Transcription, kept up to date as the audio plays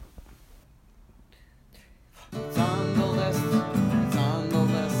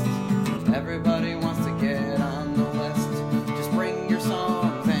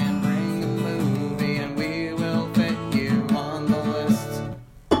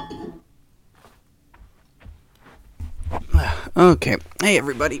Okay, hey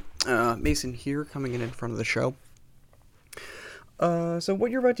everybody, Mason here, coming in front of the show. So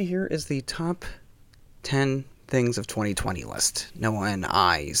what you're about to hear is the top 10 things of 2020 list. Noah and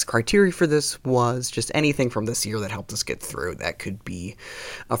I's criteria for this was just anything from this year that helped us get through. That could be,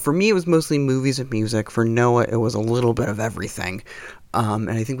 for me it was mostly movies and music. For Noah it was a little bit of everything. And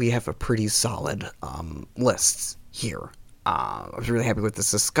I think we have a pretty solid list here. I was really happy with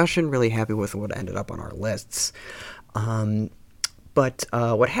this discussion, really happy with what ended up on our lists. But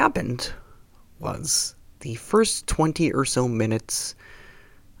what happened was the first 20 or so minutes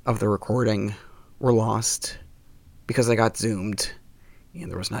of the recording were lost because I got zoomed and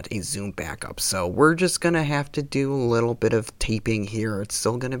there was not a Zoom backup. So we're just going to have to do a little bit of taping here. It's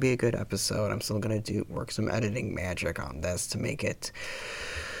still going to be a good episode. I'm still going to work some editing magic on this to make it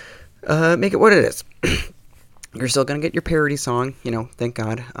what it is. You're still going to get your parody song, thank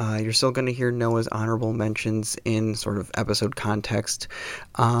God. You're still going to hear Noah's honorable mentions in sort of episode context.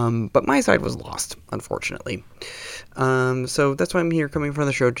 But my side was lost, unfortunately. So that's why I'm here coming from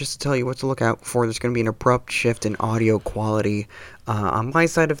the show, just to tell you what to look out for. There's going to be an abrupt shift in audio quality on my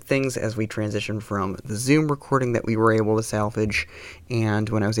side of things as we transition from the Zoom recording that we were able to salvage, and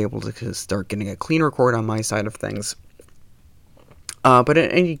when I was able to start getting a clean record on my side of things. But in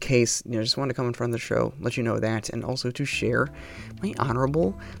any case, just want to come in front of the show, let you know that, and also to share my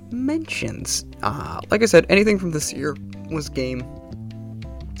honorable mentions. Like I said, anything from this year was game.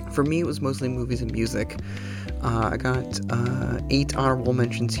 For me, it was mostly movies and music. I got 8 honorable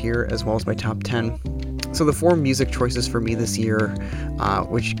mentions here, as well as my top 10. So the 4 music choices for me this year,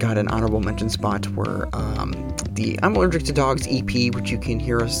 which got an honorable mention spot, were the I'm Allergic to Dogs EP, which you can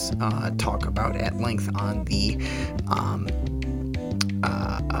hear us talk about at length on the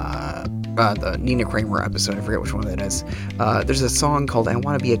Nina Kramer episode. I forget which one that is. There's a song called I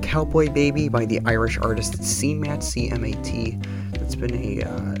Want to Be a Cowboy Baby by the Irish artist CMAT, C-M-A-T. That's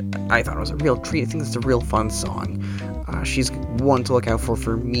been I thought it was a real treat. I think it's a real fun song. She's one to look out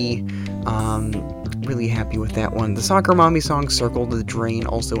for me. Really happy with that one. The Soccer Mommy song Circle the Drain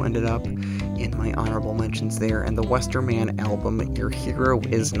also ended up in my honorable mentions there. And the Westerman album Your Hero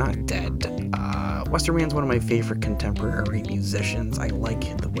Is Not Dead. Westerman's one of my favorite contemporary musicians. I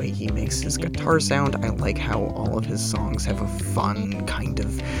like the way he makes his guitar sound. I like how all of his songs have a fun kind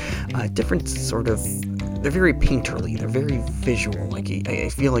of different sort of... They're very painterly. They're very visual. Like I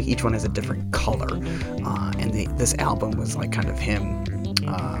feel like each one has a different color. And this album was like kind of him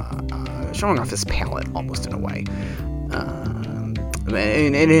showing off his palette almost in a way.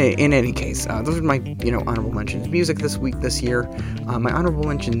 In any case, those are my honorable mentions. Music this year. My honorable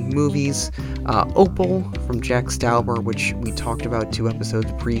mention movies: Opal from Jack Stauber, which we talked about 2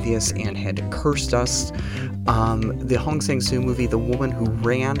 episodes previous and had cursed us. The Hong Sang-soo movie, The Woman Who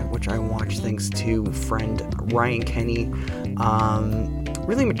Ran, which I watched thanks to friend Ryan Kenny.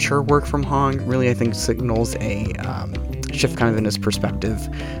 Really mature work from Hong. Really, I think signals a shift kind of in his perspective.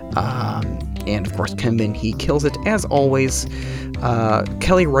 And of course, Kim Min-hee kills it as always.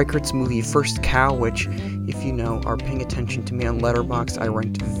 Kelly Reichardt's movie First Cow, which, if you are paying attention to me on Letterboxd, I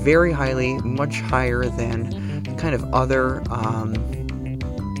ranked very highly, much higher than kind of other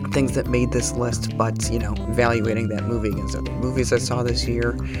things that made this list, but evaluating that movie against other movies I saw this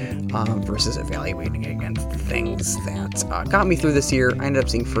year versus evaluating it against things that got me through this year. I ended up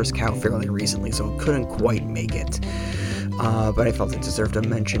seeing First Cow fairly recently, so it couldn't quite make it. But I felt it deserved a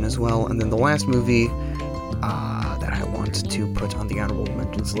mention as well. And then the last movie that I want to put on the honorable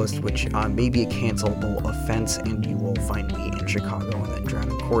mentions list, which may be a cancelable offense, and you will find me in Chicago and then drown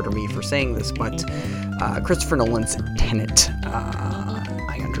and quarter me for saying this, but Christopher Nolan's Tenet.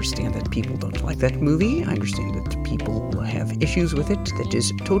 I understand that people don't like that movie. I understand that people have issues with it. That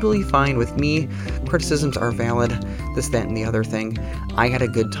is totally fine with me. Criticisms are valid. This, that, and the other thing. I had a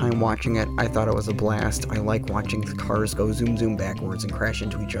good time watching it. I thought it was a blast. I like watching the cars go zoom backwards and crash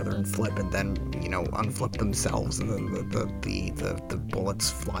into each other and flip, and then unflip themselves, and then the bullets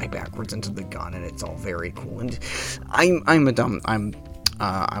fly backwards into the gun, and it's all very cool. And I'm a dumb man.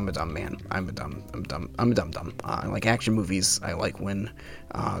 I'm a dumb. I like action movies. I like when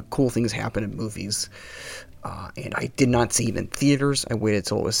cool things happen in movies. And I did not see it in theaters. I waited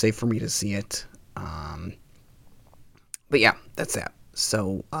till it was safe for me to see it. But yeah, that's that.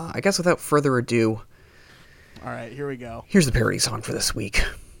 So I guess without further ado... Alright, here we go. Here's the parody song for this week.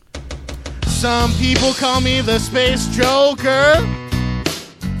 Some people call me the Space Joker.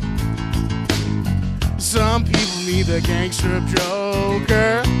 Some people need the gangster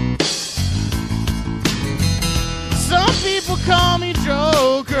Joker. Some people call me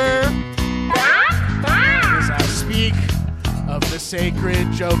Joker, as I speak of the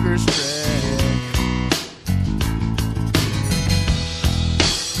sacred Joker's trick.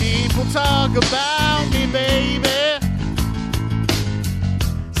 people talk about me, baby.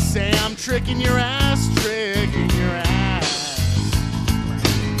 Say I'm tricking your ass, tricking your ass.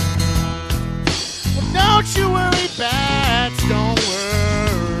 Well, don't you worry, bats, don't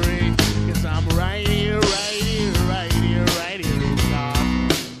worry, 'cause I'm right here, right here, right here, right here, dog.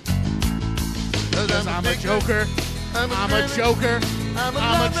 'Cause I'm a joker, I'm a joker, I'm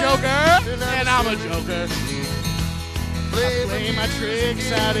a joker, and I'm a joker. I play my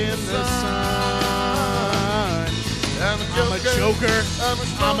tricks out in the sun. I'm a joker,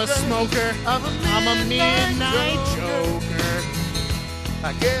 I'm a smoker, I'm a midnight joker.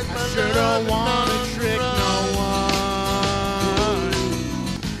 I sure don't want to trick no one.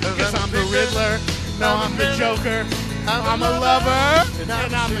 'Cause I'm the Riddler, no, I'm the Joker. I'm a lover, and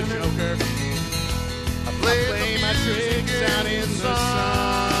I'm the Joker. I play my tricks out in the sun.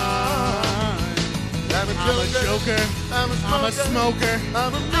 I'm a joker, I'm a smoker,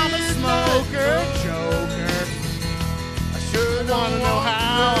 I'm a smoker, joker. I sure wanna know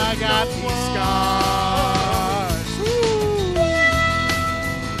how I got these scars.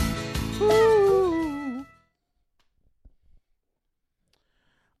 Ooh.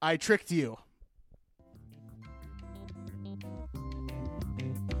 I tricked you.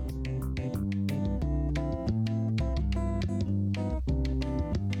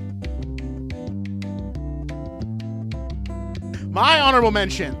 My honorable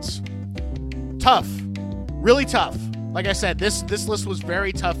mentions. Tough. Really tough. Like I said, this list was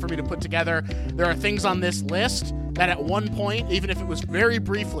very tough for me to put together. There are things on this list that at one point, even if it was very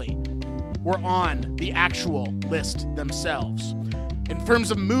briefly, were on the actual list themselves. In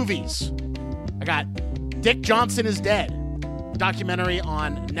terms of movies, I got Dick Johnson is Dead, documentary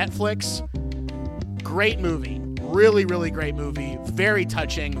on Netflix. Great movie. Really, really great movie. Very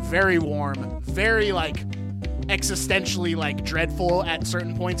touching, very warm, very existentially dreadful at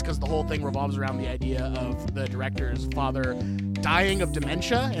certain points, because the whole thing revolves around the idea of the director's father dying of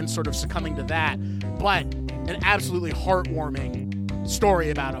dementia and sort of succumbing to that, but an absolutely heartwarming story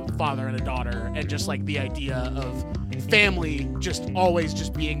about a father and a daughter, and just the idea of family just always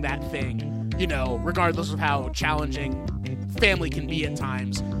just being that thing, regardless of how challenging family can be at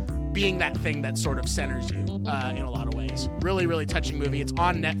times, being that thing that sort of centers you in a lot of ways. Really, really touching movie. It's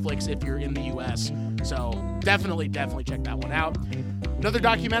on Netflix if you're in the US, so definitely check that one out. Another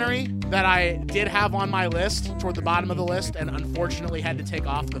documentary that I did have on my list, toward the bottom of the list, and unfortunately had to take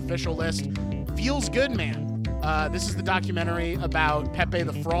off the official list, Feels Good Man. This is the documentary about Pepe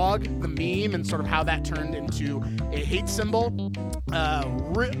the Frog, the meme, and sort of how that turned into a hate symbol.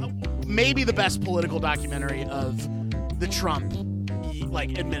 Maybe the best political documentary of the Trump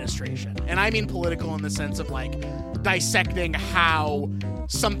administration. And I mean political in the sense of dissecting how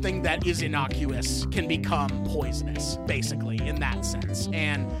something that is innocuous can become poisonous, basically, in that sense.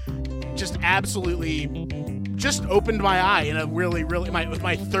 And just absolutely just opened my eye in a really, with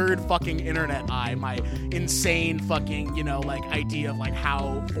my third fucking internet eye, my insane fucking, idea of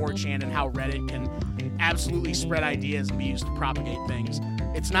how 4chan and how Reddit can absolutely spread ideas and be used to propagate things.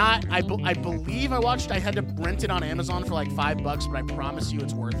 It's not, I believe I had to rent it on Amazon for $5, but I promise you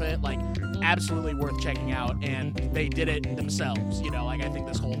it's worth it. Absolutely worth checking out, and they did it themselves. I think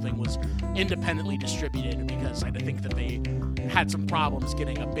this whole thing was independently distributed because I think that they had some problems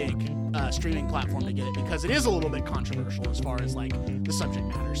getting a big streaming platform to get it, because it is a little bit controversial as far as the subject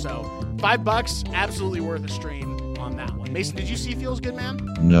matter. So $5, absolutely worth a stream on that one. Mason, did you see Feels Good Man?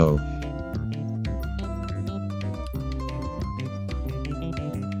 No.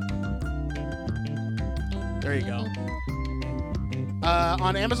 There you go.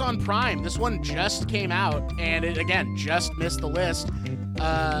 On Amazon Prime, this one just came out, and it, again, just missed the list.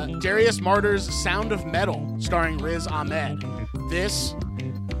 Darius Martyr's Sound of Metal, starring Riz Ahmed. This,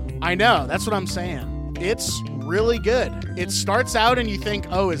 I know, that's what I'm saying. It's really good. It starts out and you think,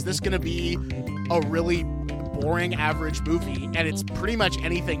 oh, is this going to be a really boring, average movie? And it's pretty much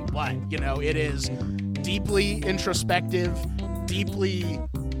anything but. It is deeply introspective, deeply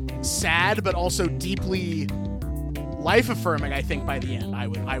sad, but also deeply life-affirming, I think, by the end, I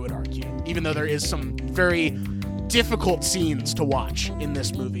would argue. Even though there is some very difficult scenes to watch in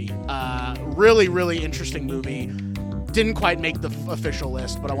this movie. Really, really interesting movie. Didn't quite make the official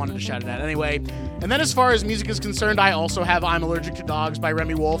list, but I wanted to shout it out anyway. And then as far as music is concerned, I also have I'm Allergic to Dogs by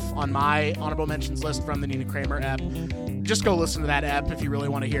Remy Wolf on my honorable mentions list from the Nina Kramer ep. Just go listen to that ep if you really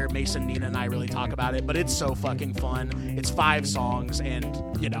want to hear Mason, Nina, and I really talk about it, but it's so fucking fun. It's 5 songs, and,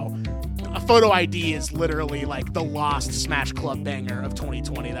 a Photo ID is literally the lost Smash Club banger of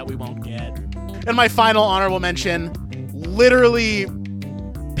 2020 that we won't get. And my final honorable mention literally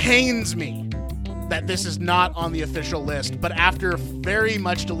pains me that this is not on the official list, but after very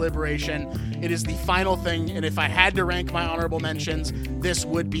much deliberation, it is the final thing, and if I had to rank my honorable mentions, this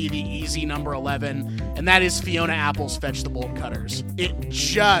would be the easy number 11, and that is Fiona Apple's Fetch the Bolt Cutters. It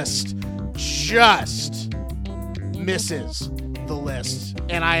just misses the list,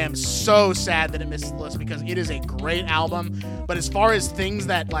 and I am so sad that it misses the list because it is a great album, but as far as things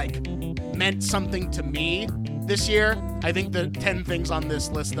that, like, meant something to me this year, I think the 10 things on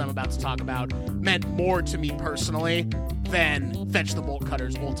this list that I'm about to talk about meant more to me personally than Fetch the Bolt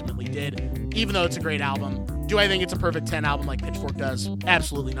Cutters ultimately did, even though it's a great album. Do I think it's a perfect 10 album like Pitchfork does?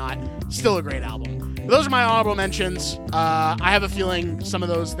 Absolutely not. Still a great album. But those are my honorable mentions. I have a feeling some of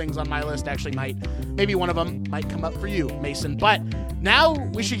those things on my list actually maybe one of them might come up for you, Mason. But now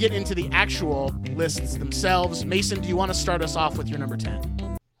we should get into the actual lists themselves. Mason, do you want to start us off with your number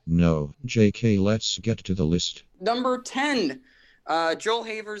 10? No, JK, let's get to the list. Number 10, Joel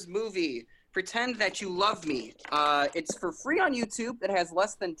Haver's movie, Pretend That You Love Me. It's for free on YouTube. It has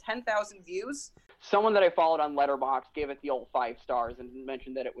less than 10,000 views. Someone that I followed on Letterboxd gave it the old 5 stars and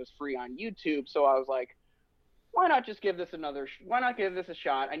mentioned that it was free on YouTube. So I was like, why not just give this why not give this a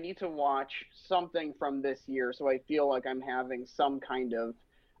shot? I need to watch something from this year so I feel like I'm having some kind of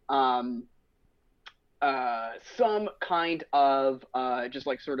just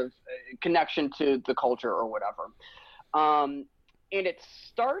like sort of connection to the culture or whatever. And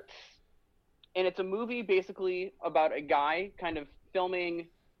it's a movie basically about a guy kind of filming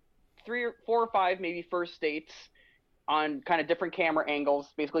 3 or 4 or 5 maybe first dates on kind of different camera angles,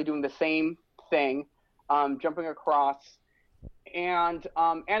 basically doing the same thing, jumping across. And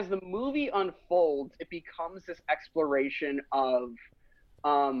as the movie unfolds, it becomes this exploration of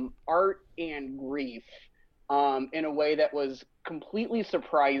art and grief in a way that was completely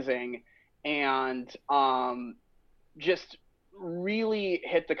surprising and just really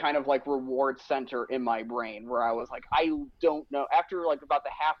hit the kind of like reward center in my brain where I was like, I don't know. After like about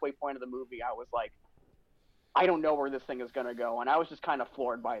the halfway point of the movie, I was like, I don't know where this thing is going to go. And I was just kind of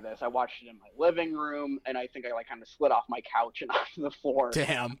floored by this. I watched it in my living room and I think I like kind of slid off my couch and onto the floor.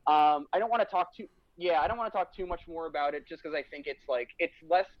 Damn. I don't want to talk too much more about it just because I think I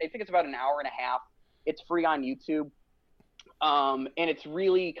think it's about an hour and a half. It's free on YouTube. And it's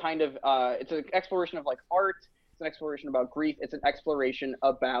really kind of, it's an exploration of like art. It's an exploration about grief. It's an exploration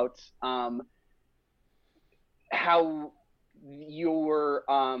about how your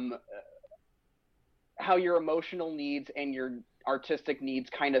emotional needs and your artistic needs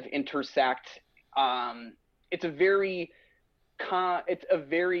kind of intersect. It's a very,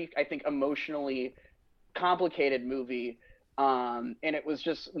 I think, emotionally complicated movie. And it was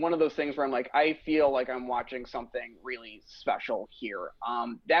just one of those things where I'm like, I feel like I'm watching something really special here.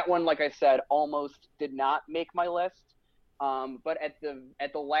 That one, like I said, almost did not make my list. But at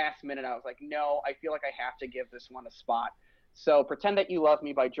the last minute, I was like, no, I feel like I have to give this one a spot. So Pretend That You Love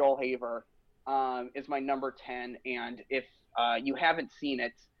Me by Joel Haver is my number 10. And if you haven't seen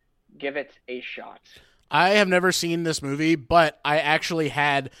it, give it a shot. I have never seen this movie, but I actually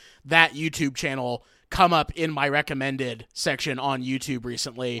had that YouTube channel come up in my recommended section on YouTube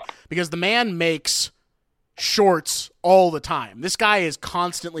recently because the man makes shorts all the time. This guy is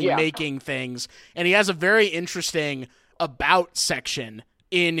constantly making things, and he has a very interesting about section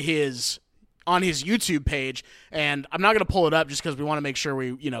on his YouTube page, and I'm not going to pull it up just because we want to make sure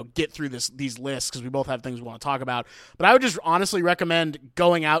we, get through these lists because we both have things we want to talk about. But I would just honestly recommend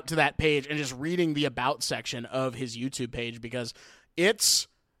going out to that page and just reading the about section of his YouTube page because it's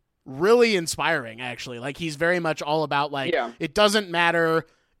really inspiring, actually. Like, he's very much all about, it doesn't matter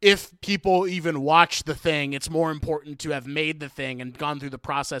if people even watch the thing. It's more important to have made the thing and gone through the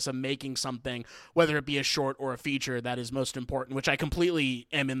process of making something, whether it be a short or a feature, that is most important, which I completely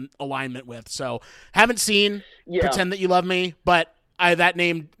am in alignment with. So, haven't seen Pretend That You Love Me, but that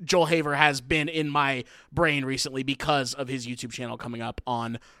name, Joel Haver, has been in my brain recently because of his YouTube channel coming up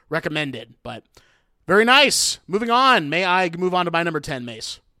on recommended. But very nice. Moving on. May I move on to my number 10,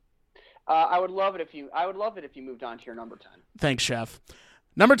 Mace? I would love it if you moved on to your number 10. Thanks, Chef.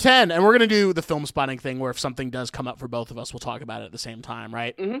 Number 10, and we're going to do the film spotting thing where if something does come up for both of us, we'll talk about it at the same time,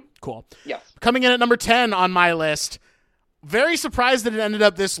 right? Mm-hmm. Cool. Yes. Coming in at number 10 on my list, very surprised that it ended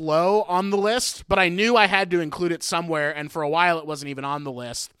up this low on the list, but I knew I had to include it somewhere, and for a while it wasn't even on the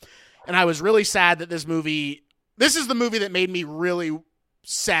list. And I was really sad that this is the movie that made me really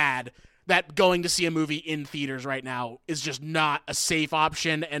sad that going to see a movie in theaters right now is just not a safe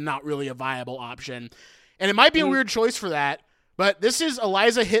option and not really a viable option. And it might be a weird choice for that, but this is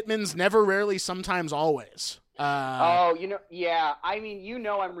Eliza Hittman's Never, Rarely, Sometimes, Always. I mean,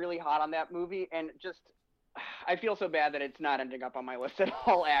 I'm really hot on that movie, and just I feel so bad that it's not ending up on my list at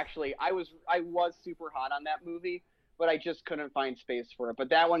all. Actually, I was super hot on that movie, but I just couldn't find space for it. But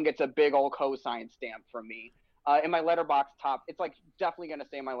that one gets a big old cosign stamp from me. In my Letterboxd top, it's like definitely going to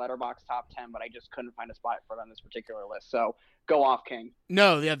stay in my Letterboxd top 10, but I just couldn't find a spot for it on this particular list. So go off, King.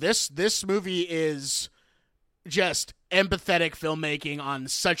 No, yeah, this movie is just empathetic filmmaking on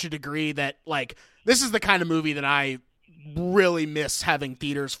such a degree that, like, this is the kind of movie that I really miss having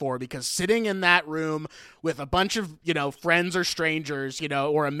theaters for, because sitting in that room with a bunch of, friends or strangers,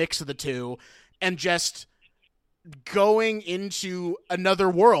 or a mix of the two, and just going into another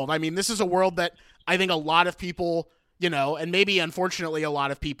world. I mean, this is a world that I think a lot of people, and maybe unfortunately a lot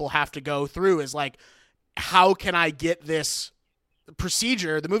of people have to go through, is like, how can I get this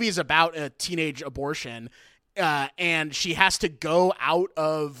procedure? The movie is about a teenage abortion, and she has to go out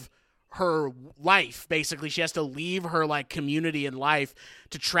of her life. Basically, she has to leave her like community and life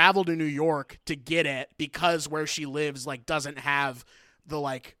to travel to New York to get it, because where she lives like doesn't have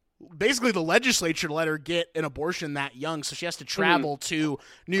the basically the legislature let her get an abortion that young, so she has to travel to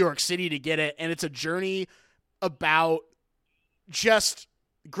New York City to get it. And it's a journey about just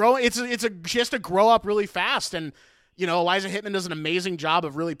growing. She has to grow up really fast, and Eliza Hittman does an amazing job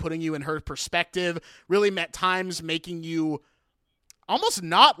of really putting you in her perspective, really at times making you almost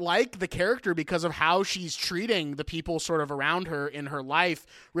not like the character because of how she's treating the people sort of around her in her life,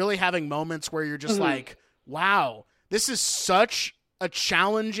 really having moments where you're just like, wow, this is such a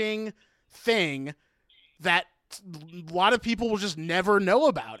challenging thing that a lot of people will just never know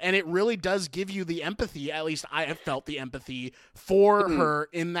about. And it really does give you the empathy. At least I have felt the empathy for her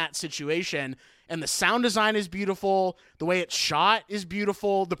in that situation. And the sound design is beautiful. The way it's shot is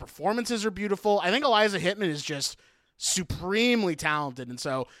beautiful. The performances are beautiful. I think Eliza Hittman is just supremely talented. And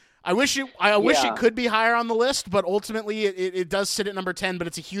so I wish it could be higher on the list, but ultimately it does sit at number 10, but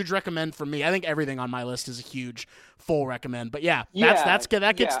it's a huge recommend for me. I think everything on my list is a huge full recommend. But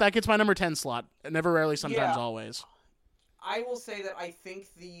that gets my number 10 slot. Never, rarely, sometimes, always. I will say that I think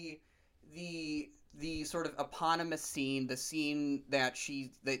the sort of eponymous scene, the scene that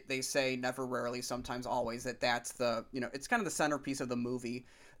they say never, rarely, sometimes, always, that's the, it's kind of the centerpiece of the movie.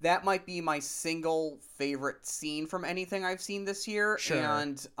 That might be my single favorite scene from anything I've seen this year. Sure.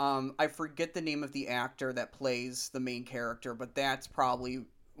 And I forget the name of the actor that plays the main character, but that's probably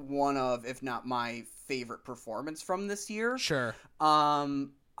one of, if not my favorite performance from this year. Sure.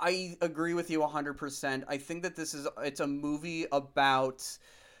 I agree with you 100%. I think that it's a movie about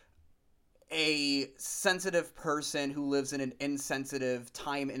a sensitive person who lives in an insensitive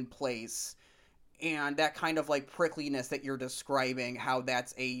time and place. And that kind of like prickliness that you're describing, how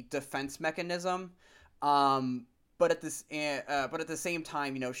that's a defense mechanism, but at the same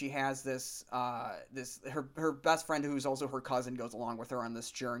time, she has this her best friend, who's also her cousin, goes along with her on this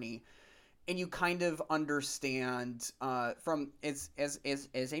journey, and you kind of understand from as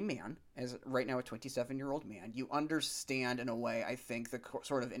a man, as right now a 27-year-old man, you understand in a way, I think, the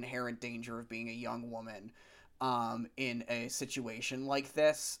sort of inherent danger of being a young woman in a situation like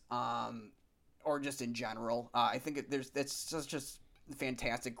this. Or just in general. I think it's just a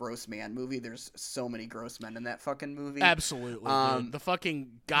fantastic gross man movie. There's so many gross men in that fucking movie. Absolutely. Dude. The fucking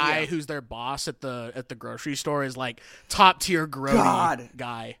guy who's their boss at the grocery store is like top tier grody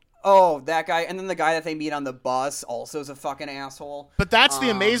guy. Oh, that guy. And then the guy that they meet on the bus also is a fucking asshole. But that's the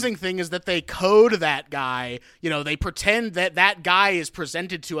amazing thing, is that they code that guy. They pretend that guy is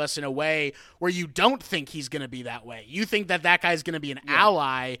presented to us in a way where you don't think he's going to be that way. You think that guy's going to be an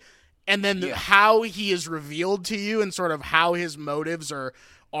ally. And then how he is revealed to you, and sort of how his motives are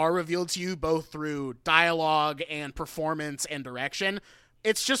revealed to you, both through dialogue and performance and direction.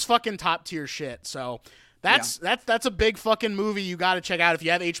 It's just fucking top tier shit. So that's a big fucking movie you got to check out if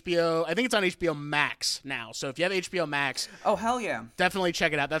you have HBO. I think it's on HBO Max now. So if you have HBO Max, oh hell yeah, definitely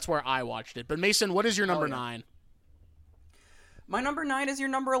check it out. That's where I watched it. But Mason, what is your number 9? My number 9 is your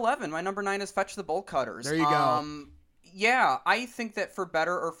number 11. My number 9 is Fetch the Bolt Cutters. There you go. Yeah, I think that for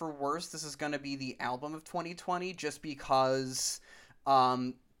better or for worse, this is going to be the album of 2020, just because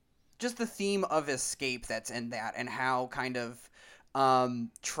just the theme of escape that's in that, and how kind of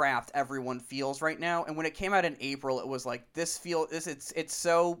trapped everyone feels right now. And when it came out in April, it was like, it's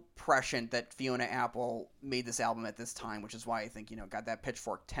so prescient that Fiona Apple made this album at this time, which is why I think, got that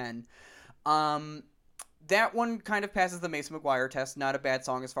Pitchfork 10. That one kind of passes the Mason McGuire test. Not a bad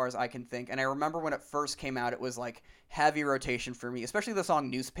song as far as I can think. And I remember when it first came out, it was like heavy rotation for me, especially the song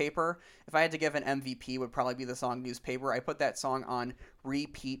Newspaper. If I had to give an MVP, it would probably be the song Newspaper. I put that song on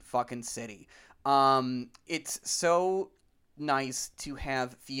repeat fucking city. It's so nice to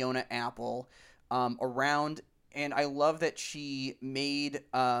have Fiona Apple around, and I love that she made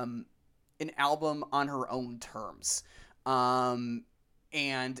an album on her own terms. I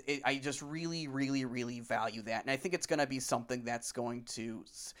just really, really, really value that. And I think it's going to be something that's going to...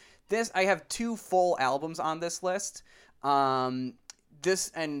 I have 2 full albums on this list.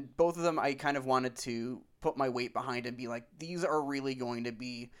 This and both of them I kind of wanted to put my weight behind and be like, these are really going to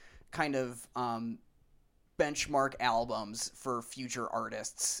be kind of benchmark albums for future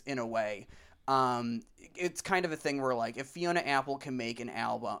artists in a way. It's kind of a thing where, like, if Fiona Apple can make an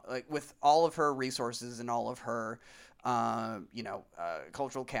album, like, with all of her resources and all of her,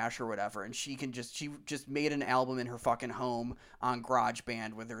 cultural cash or whatever, and she just made an album in her fucking home on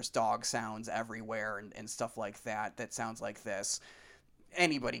GarageBand where there's dog sounds everywhere and stuff like that sounds like this.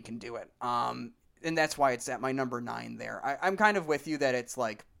 Anybody can do it. And that's why it's at my number 9 there. I'm kind of with you that it's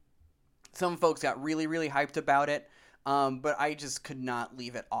like, some folks got really, really hyped about it. But I just could not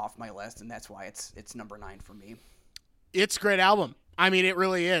leave it off my list, and that's why it's number 9 for me. It's a great album. I mean, it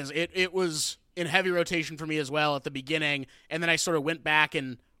really is. It was in heavy rotation for me as well at the beginning, and then I sort of went back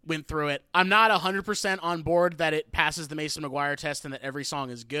and went through it. I'm not 100% on board that it passes the Mason McGuire test and that every song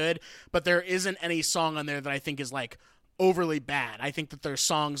is good, but there isn't any song on there that I think is, like, overly bad. I think that there's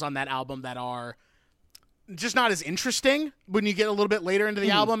songs on that album that are just not as interesting when you get a little bit later into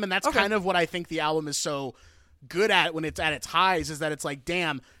the album, and that's kind of what I think the album is so good at when it's at its highs, is that it's like,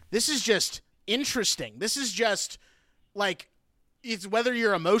 damn, this is just interesting. This is just like, it's whether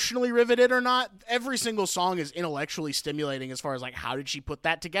you're emotionally riveted or not, every single song is intellectually stimulating as far as like, how did she put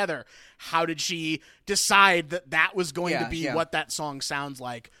that together? How did she decide that was going to be what that song sounds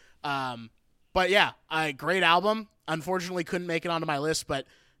like? But yeah, a great album. Unfortunately couldn't make it onto my list, but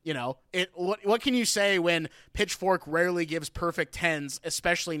you know, what can you say when Pitchfork rarely gives perfect 10s,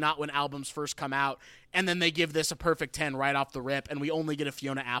 especially not when albums first come out, and then they give this a perfect 10 right off the rip, and we only get a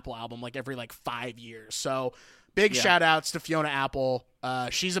Fiona Apple album like every 5 years. So big shout outs to Fiona Apple.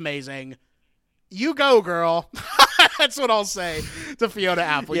 She's amazing. You go, girl. That's what I'll say to Fiona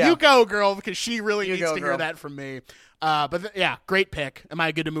Apple. You go, girl, because she really needs to hear that from me. Great pick. Am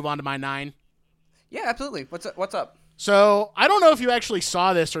I good to move on to my 9? Yeah, absolutely. What's up? So I don't know if you actually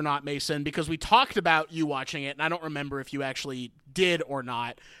saw this or not, Mason, because we talked about you watching it, and I don't remember if you actually did or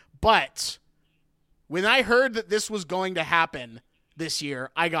not. But when I heard that this was going to happen this year,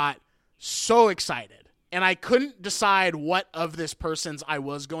 I got so excited. And I couldn't decide what of this person's I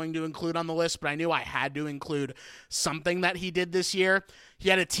was going to include on the list, but I knew I had to include something that he did this year. He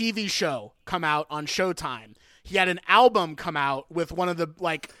had a TV show come out on Showtime. He had an album come out with one of the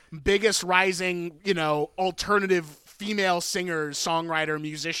biggest rising, alternative female singers, songwriter,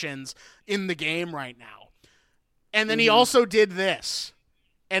 musicians in the game right now. And then he also did this.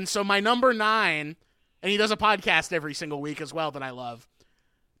 And so my number 9, and he does a podcast every single week as well that I love.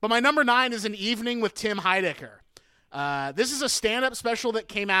 But my number 9 is An Evening with Tim Heidecker. This is a stand-up special that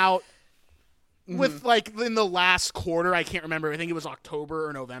came out with in the last quarter. I can't remember. I think it was October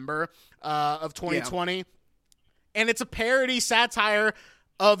or November of 2020. Yeah. And it's a parody satire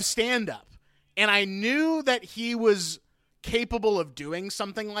of stand-up. And I knew that he was capable of doing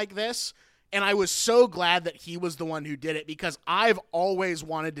something like this. And I was so glad that he was the one who did it, because I've always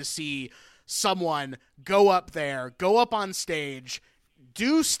wanted to see someone go up on stage,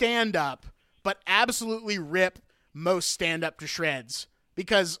 do stand-up, but absolutely rip most stand-up to shreds.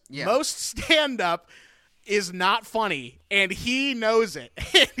 Because most stand-up is not funny, and he knows it.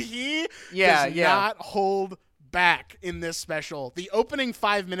 And he does not hold back in this special. The opening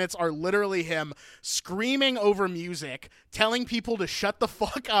 5 minutes are literally him screaming over music, telling people to shut the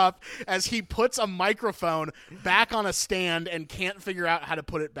fuck up as he puts a microphone back on a stand and can't figure out how to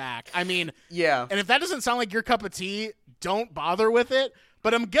put it back. I mean, and if that doesn't sound like your cup of tea, don't bother with it.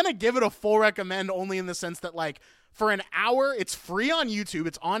 But I'm gonna give it a full recommend, only in the sense that for an hour, it's free on YouTube.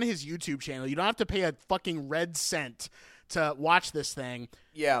 It's on his YouTube channel. You don't have to pay a fucking red cent to watch this thing.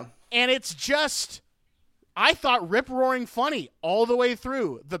 Yeah. And it's just, I thought, rip-roaring funny all the way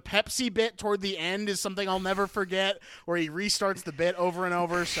through. The Pepsi bit toward the end is something I'll never forget, where he restarts the bit over and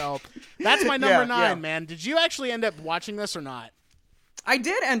over. So that's my number 9, man. Did you actually end up watching this or not? I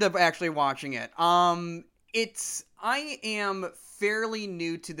did end up actually watching it. I am fairly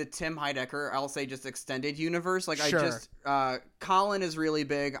new to the Tim Heidecker, I'll say, just extended universe. Colin is really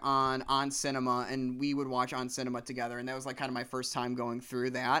big on cinema, and we would watch On Cinema together, and that was kind of my first time going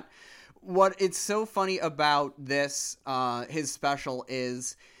through that. What it's so funny about this, his special,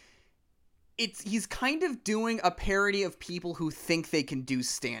 is he's kind of doing a parody of people who think they can do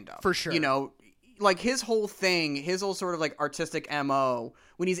stand-up. For sure. His whole thing, his whole sort of artistic MO,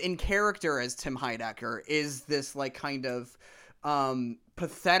 when he's in character as Tim Heidecker, is this kind of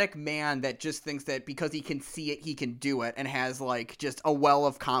pathetic man that just thinks that because he can see it, he can do it, and has like just a well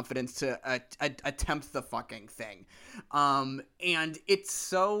of confidence to attempt the fucking thing. And it's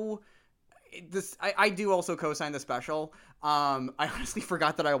so I do also co-sign the special. I honestly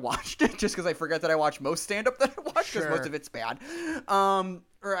forgot that I watched it just because I forget that I watch most stand-up that I watch because most of it's bad.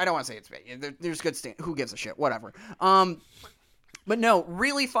 Or I don't want to say it's bad. There's good who gives a shit? Whatever. But no,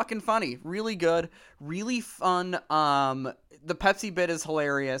 really fucking funny, really good, really fun. The Pepsi bit is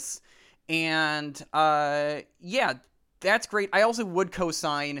hilarious, and yeah, that's great. I also would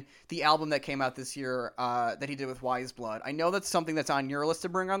co-sign the album that came out this year that he did with Wise Blood. I know that's something that's on your list to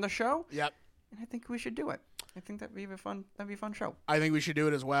bring on the show. Yep. And I think we should do it. I think that'd be a fun show. I think we should do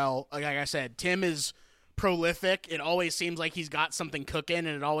it as well. Like I said, Tim is prolific. It always seems like he's got something cooking, and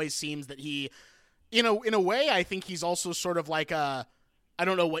it always seems that he, in a way, I think he's also sort of like a, I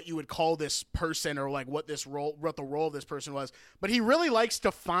don't know what you would call this person or like what the role of this person was, but he really likes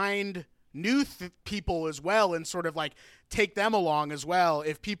to find new people as well and sort of like take them along as well.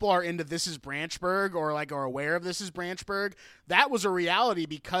 If people are into This Is Branchburg or like are aware of This Is Branchburg, that was a reality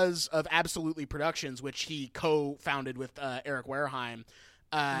because of Absolutely Productions, which he co-founded with Eric Wareheim.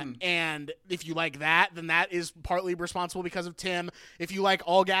 And if you like that, then that is partly responsible because of Tim. If you like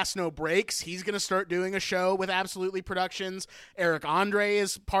All Gas No Breaks, he's going to start doing a show with Absolutely Productions. Eric Andre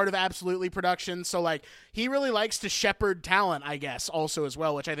is part of Absolutely Productions. So like he really likes to shepherd talent, I guess, also as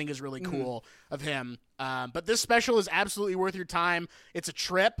well, which I think is really cool of him. But this special is absolutely worth your time. It's a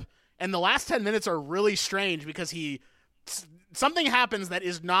trip. And the last 10 minutes are really strange because something happens that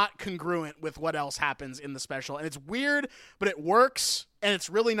is not congruent with what else happens in the special. And it's weird, but it works. And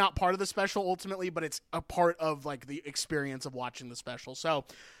it's really not part of the special ultimately, but it's a part of like the experience of watching the special. So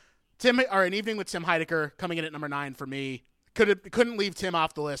An Evening with Tim Heidecker coming in at number 9 for me. Couldn't leave Tim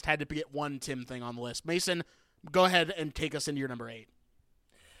off the list. Had to get one Tim thing on the list. Mason, go ahead and take us into your number 8.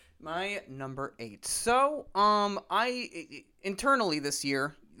 My number 8. So, I internally this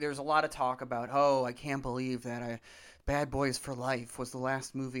year, there's a lot of talk about, oh, I can't believe that Bad Boys for Life was the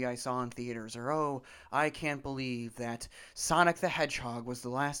last movie I saw in theaters, or oh, I can't believe that Sonic the Hedgehog was the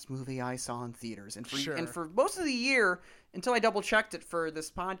last movie I saw in theaters. And for most of the year, until I double checked it for this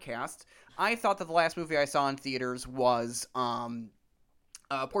podcast, I thought that the last movie I saw in theaters was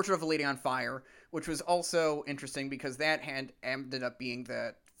Portrait of a Lady on Fire, which was also interesting because that had ended up being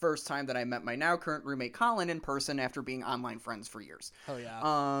the first time that I met my now current roommate Colin in person after being online friends for years. Oh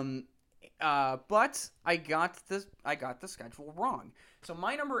yeah. But I got the schedule wrong. So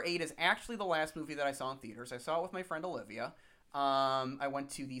my number 8 is actually the last movie that I saw in theaters. I saw it with my friend Olivia. I went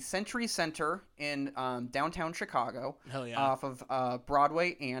to the Century Center in downtown Chicago. Hell yeah. Off of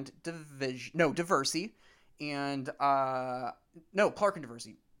Broadway and Diversey. And Clark and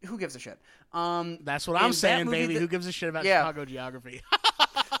Diversey. Who gives a shit? That's what I'm saying, baby. Who gives a shit about Chicago geography?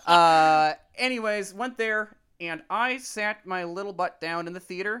 Anyways, went there, and I sat my little butt down in the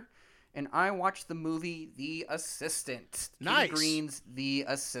theater, and I watched the movie The Assistant. Nice. Kim Green's The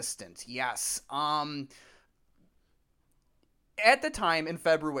Assistant. Yes. At the time in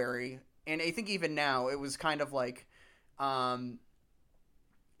February, and I think even now, it was kind of like,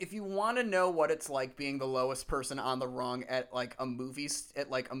 if you want to know what it's like being the lowest person on the rung at like a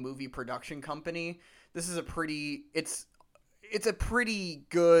movie production company, this is a pretty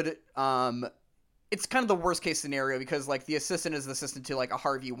good, it's kind of the worst case scenario because like the assistant is the assistant to like a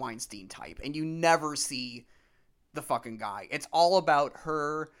Harvey Weinstein type, and you never see the fucking guy. It's all about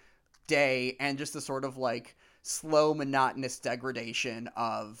her day and just the sort of like slow, monotonous degradation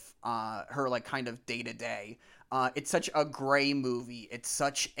of her like kind of day to day. It's such a gray movie. It's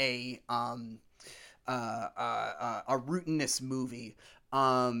such a rootiness movie.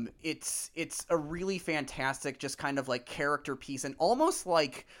 It's a really fantastic, just kind of like character piece, and almost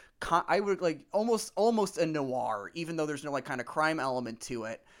like I would like almost a noir, even though there's no like kind of crime element to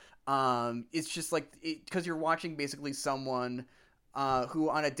it. It's just like because you're watching basically someone who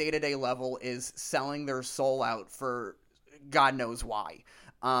on a day-to-day level is selling their soul out for God knows why,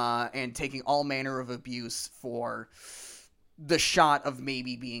 and taking all manner of abuse for the shot of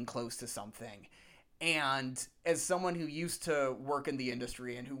maybe being close to something. And as someone who used to work in the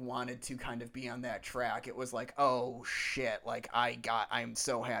industry and who wanted to kind of be on that track, it was like, oh shit, like I'm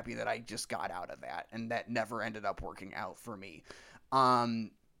so happy that I just got out of that, and that never ended up working out for me.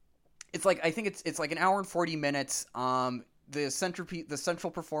 It's like, I think it's like an hour and 40 minutes. The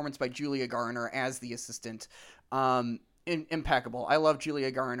central performance by Julia Garner as the assistant, impeccable. I love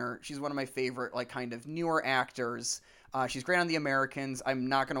Julia Garner. She's one of my favorite, like, kind of newer actors. She's great on The Americans. I'm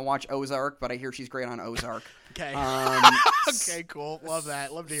not going to watch Ozark, but I hear she's great on Ozark. Okay. Okay, cool. Love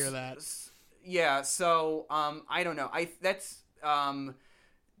that. Love to hear that. Yeah, so, I don't know.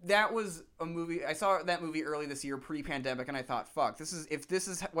 that was a movie. I saw that movie early this year, pre-pandemic, and I thought, fuck, if this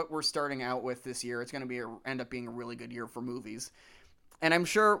is what we're starting out with this year, it's going to end up being a really good year for movies. And I'm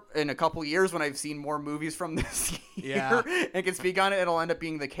sure in a couple years when I've seen more movies from this year and can speak on it, it'll end up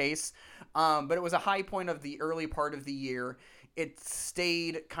being the case. But it was a high point of the early part of the year. It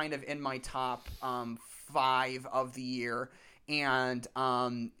stayed kind of in my top 5 of the year. And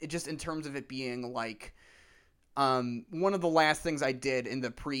it just in terms of it being like one of the last things I did in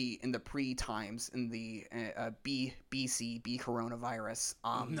the pre times in the B coronavirus.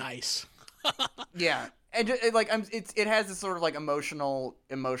 Nice. Yeah. And it has this sort of like emotional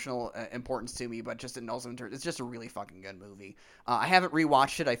importance to me, but just it's just a really fucking good movie. I haven't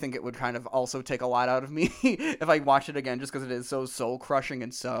rewatched it. I think it would kind of also take a lot out of me if I watched it again, just because it is so soul crushing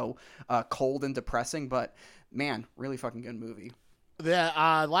and so cold and depressing. But man, really fucking good movie. The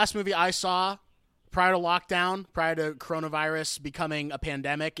last movie I saw prior to lockdown, prior to coronavirus becoming a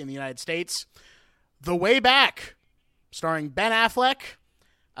pandemic in the United States, The Way Back, starring Ben Affleck.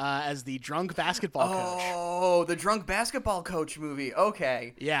 As the drunk basketball coach. Oh, the drunk basketball coach movie.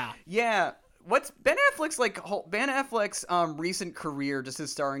 Okay. Yeah. What's Ben Affleck's recent career, just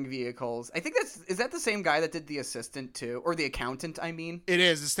his starring vehicles? I think is that the same guy that did The Assistant too, or The Accountant? I mean, it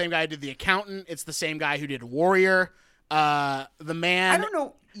is the same guy who did The Accountant. It's the same guy who did Warrior. The man. I don't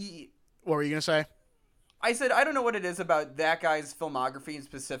know. What were you gonna say? I said I don't know what it is about that guy's filmography in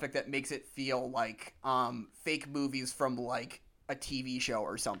specific that makes it feel like fake movies from like a TV show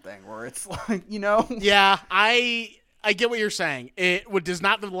or something, where it's like, you know. Yeah, I get what you're saying. It does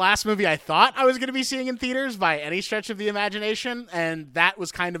not the last movie I thought I was going to be seeing in theaters by any stretch of the imagination, and that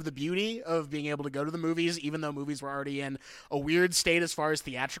was kind of the beauty of being able to go to the movies, even though movies were already in a weird state as far as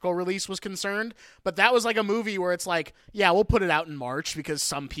theatrical release was concerned. But that was like a movie where it's like, yeah, we'll put it out in March because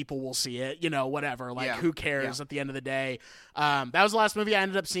some people will see it, you know, whatever. Like, who cares at the end of the day? That was the last movie I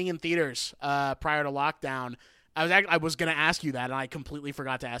ended up seeing in theaters prior to lockdown. I was going to ask you that, and I completely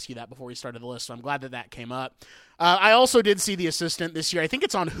forgot to ask you that before we started the list, so I'm glad that came up. I also did see The Assistant this year. I think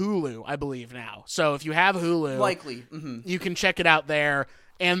it's on Hulu, I believe, now. So if you have Hulu, likely, you can check it out there.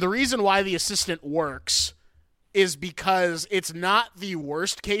 And the reason why The Assistant works is because it's not the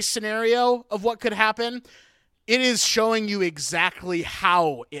worst case scenario of what could happen. It is showing you exactly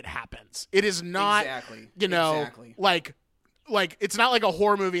how it happens. It is not, like it's not like a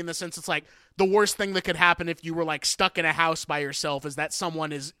horror movie in the sense it's like, the worst thing that could happen if you were like stuck in a house by yourself is that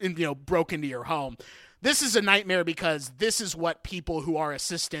someone is, broke into your home. This is a nightmare because this is what people who are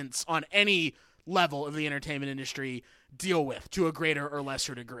assistants on any level of the entertainment industry deal with to a greater or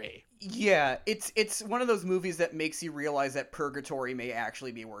lesser degree. Yeah, it's one of those movies that makes you realize that purgatory may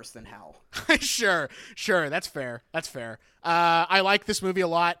actually be worse than hell. Sure. That's fair. I like this movie a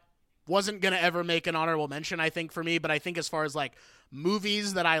lot. Wasn't going to ever make an honorable mention, I think, for me, but I think as far as like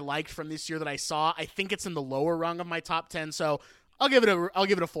movies that I liked from this year that I saw, I think it's in the lower rung of my top 10, so I'll give it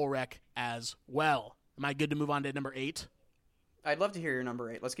a full rec as well. Am I good to move on to number 8? I'd love to hear your number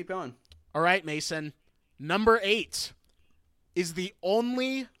 8. Let's keep going. All right, Mason. Number 8 is the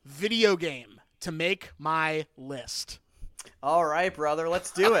only video game to make my list. All right, brother.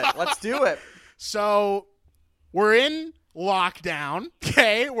 Let's do it. So, we're in lockdown,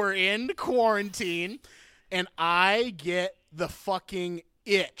 okay? We're in quarantine, and I get the fucking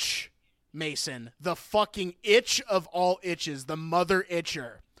itch, Mason. The fucking itch of all itches, the mother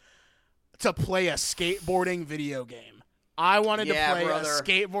itcher, to play a skateboarding video game. I wanted to play a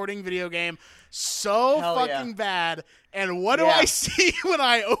skateboarding video game so fucking bad. And what do I see when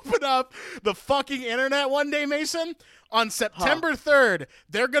I open up the fucking internet one day, Mason? On September 3rd,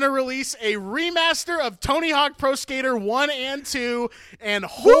 they're going to release a remaster of Tony Hawk Pro Skater 1 and 2, and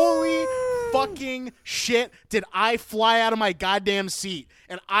holy fucking shit, did I fly out of my goddamn seat.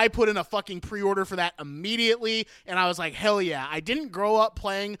 And I put in a fucking pre-order for that immediately, and I was like, hell yeah. I didn't grow up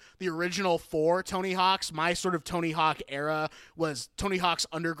playing the original 4 Tony Hawks. My sort of Tony Hawk era was Tony Hawk's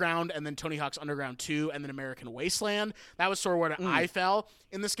Underground, and then Tony Hawk's Underground 2, and then American Wasteland. That was sort of where I fell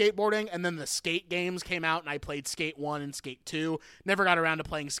in the skateboarding, and then the Skate games came out, and I played Skate 1 and Skate 2. Never got around to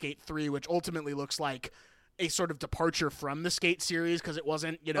playing Skate 3, which ultimately looks like a sort of departure from the Skate series because it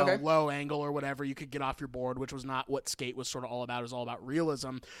wasn't, low angle or whatever. You could get off your board, which was not what Skate was sort of all about. It was all about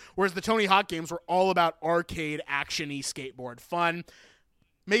realism. Whereas the Tony Hawk games were all about arcade, action-y skateboard fun.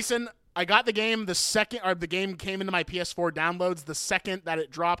 Mason, I got the game the game came into my PS4 downloads the second that it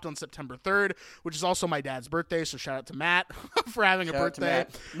dropped on September 3rd, which is also my dad's birthday, so shout out to Matt for having a birthday.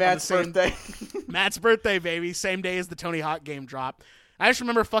 Matt's birthday. Matt's birthday, baby. Same day as the Tony Hawk game dropped. I just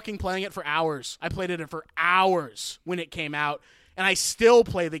remember fucking playing it for hours. I played it for hours when it came out, and I still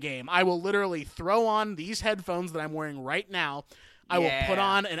play the game. I will literally throw on these headphones that I'm wearing right now. I will put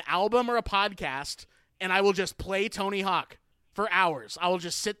on an album or a podcast, and I will just play Tony Hawk for hours. I will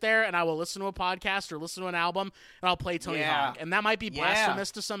just sit there and I will listen to a podcast or listen to an album, and I'll play Tony Hawk. And that might be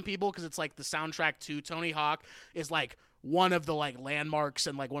blasphemous to some people because it's like the soundtrack to Tony Hawk is like one of the like landmarks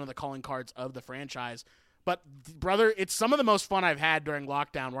and like one of the calling cards of the franchise. But brother, it's some of the most fun I've had during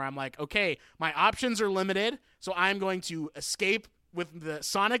lockdown where I'm like, okay, my options are limited, so I'm going to escape with the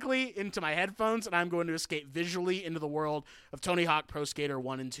sonically into my headphones, and I'm going to escape visually into the world of Tony Hawk Pro Skater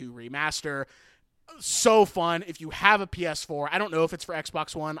 1 and 2 Remaster. So fun. If you have a PS4, I don't know if it's for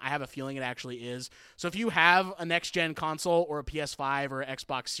Xbox One. I have a feeling it actually is. So if you have a next-gen console or a PS5 or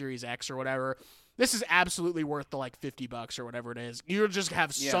Xbox Series X or whatever, this is absolutely worth the like $50 or whatever it is. You'll just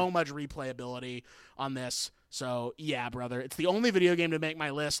have so much replayability on this. So yeah, brother, it's the only video game to make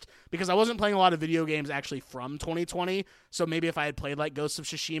my list because I wasn't playing a lot of video games actually from 2020. So maybe if I had played like Ghosts of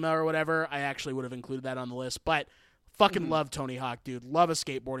Tsushima or whatever, I actually would have included that on the list. But fucking love Tony Hawk, dude. Love a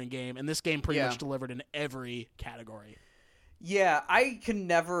skateboarding game, and this game pretty much delivered in every category. Yeah, I can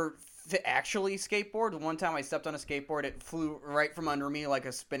never actually skateboard. One time I stepped on a skateboard, it flew right from under me like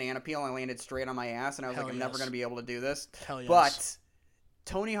a banana peel, and I landed straight on my ass, and I was I'm never going to be able to do this. Hell yes. But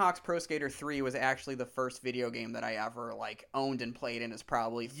Tony Hawk's Pro Skater 3 was actually the first video game that I ever like owned and played, and is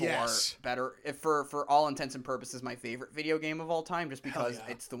probably for all intents and purposes my favorite video game of all time, just because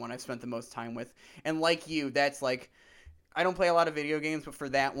it's the one I've spent the most time with. And like you, that's like, I don't play a lot of video games, but for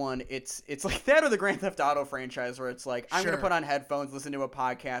that one, it's like that or the Grand Theft Auto franchise, where it's like I'm gonna put on headphones, listen to a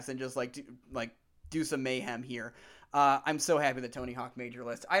podcast, and just do some mayhem here. I'm so happy that Tony Hawk made your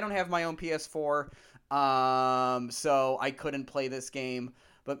list. I don't have my own PS4, so I couldn't play this game.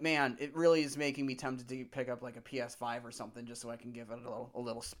 But man, it really is making me tempted to pick up like a PS5 or something just so I can give it a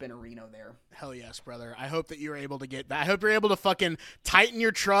little spinnerino there. Hell yes, brother. I hope that you're able to get that. I hope you're able to fucking tighten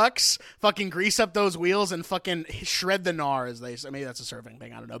your trucks, fucking grease up those wheels, and fucking shred the gnar, as they say. Maybe that's a surfing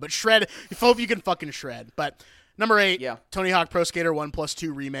thing. I don't know. But shred. I hope you can fucking shred. But number 8, Tony Hawk Pro Skater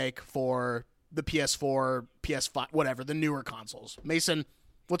 1+2 remake for the PS4, PS5, whatever, the newer consoles. Mason,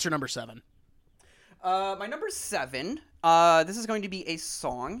 what's your number 7? My number 7, this is going to be a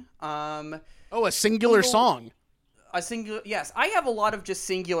song. A singular song. Yes. I have a lot of just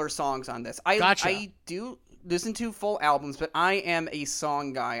singular songs on this. Gotcha. I do listen to full albums, but I am a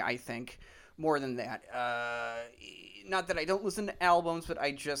song guy, I think, more than that. Not that I don't listen to albums, but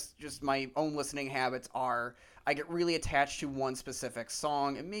I just my own listening habits are, I get really attached to one specific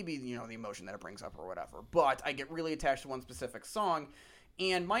song, and maybe, the emotion that it brings up or whatever, but I get really attached to one specific song.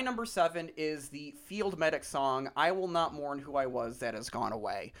 And my number 7 is the Field Medic song, I Will Not Mourn Who I Was That Has Gone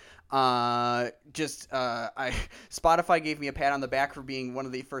Away. Spotify gave me a pat on the back for being one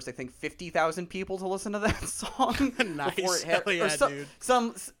of the first, I think, 50,000 people to listen to that song. Nice. Before it hit, hell yeah, dude.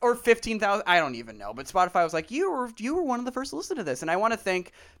 Or 15,000, I don't even know. But Spotify was like, you were one of the first to listen to this. And I want to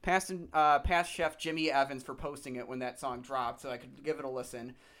thank past chef Jimmy Evans for posting it when that song dropped so I could give it a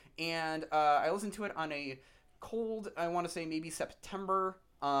listen. And I listened to it on a cold, I want to say maybe September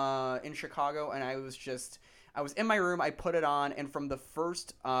in Chicago, and I was in my room, I put it on, and from the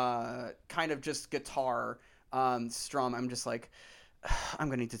first kind of just guitar strum, I'm just like,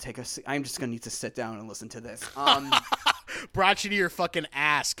 I'm just gonna need to sit down and listen to this. Brought you to your fucking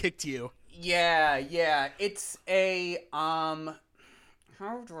ass, kicked you. Yeah, it's a how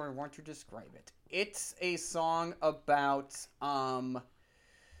do I want to describe it? It's a song about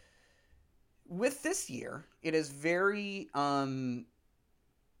with this year, it is very it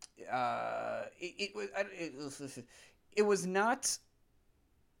was not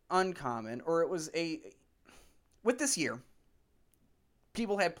uncommon, or it was with this year,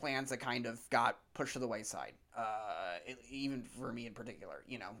 people had plans that kind of got pushed to the wayside, even for me in particular,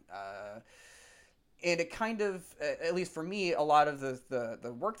 and it kind of, at least for me, a lot of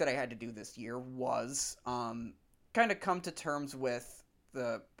the work that I had to do this year was kind of come to terms with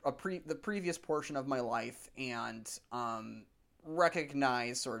the previous portion of my life, and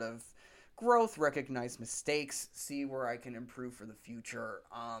recognize sort of growth, recognize mistakes, see where I can improve for the future,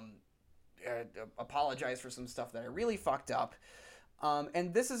 apologize for some stuff that I really fucked up.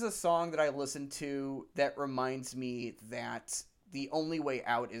 And this is a song that I listen to that reminds me that the only way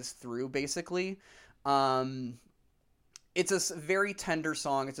out is through, basically. It's a very tender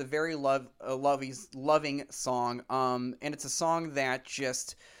song. It's a very loving song. And it's a song that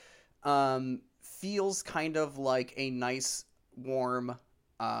just feels kind of like a nice, warm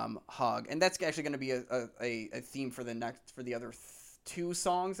hug. And that's actually going to be a theme for the other 2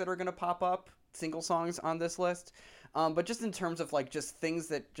 songs that are going to pop up, single songs on this list. But just in terms of like just things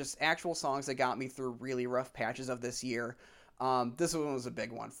that just actual songs that got me through really rough patches of this year. This one was a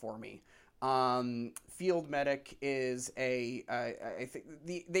big one for me. Field Medic is I think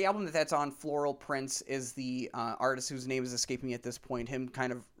the album that's on. Floral Prince is the artist whose name is escaping me at this point. Him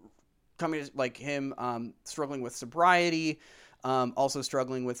kind of coming to, like, him struggling with sobriety, also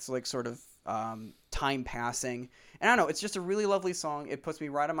struggling with, like, sort of time passing. And I don't know, it's just a really lovely song. It puts me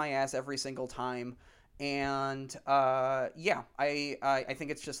right on my ass every single time. And yeah, I think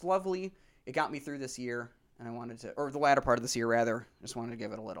it's just lovely. It got me through this year, and I wanted to, or the latter part of this year rather, just wanted to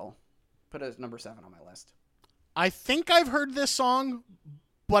give it a little, put it as number 7 on my list. I think I've heard this song,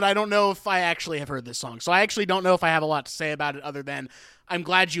 but I don't know if I actually have heard this song. So I actually don't know if I have a lot to say about it other than I'm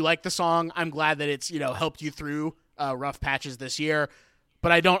glad you like the song. I'm glad that it's, helped you through rough patches this year,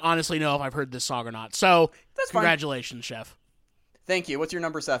 but I don't honestly know if I've heard this song or not. So That's congratulations, fine. Chef. Thank you. What's your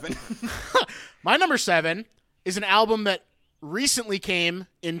number 7? My number 7 is an album that recently came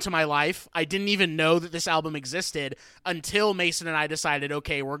into my life. I didn't even know that this album existed until Mason and I decided,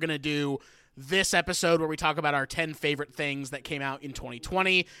 okay, we're going to do this episode where we talk about our 10 favorite things that came out in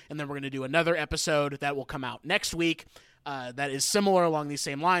 2020, and then we're going to do another episode that will come out next week that is similar along these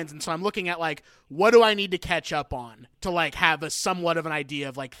same lines. And so I'm looking at, like, what do I need to catch up on to, like, have a somewhat of an idea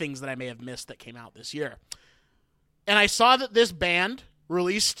of, like, things that I may have missed that came out this year. And I saw that this band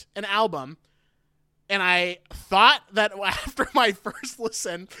released an album, and I thought that after my first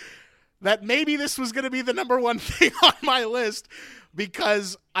listen that maybe this was going to be the number 1 thing on my list,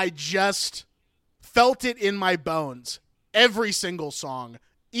 because I just felt it in my bones. Every single song,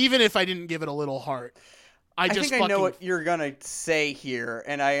 even if I didn't give it a little heart. I think I know what you're going to say here,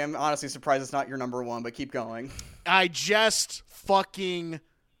 and I am honestly surprised it's not your number 1, but keep going. I just fucking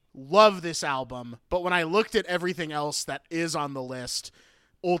love this album, but when I looked at everything else that is on the list,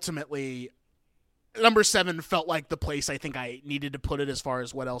 ultimately number 7 felt like the place I think I needed to put it as far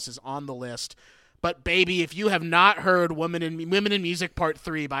as what else is on the list. But baby, if you have not heard Women in Music Part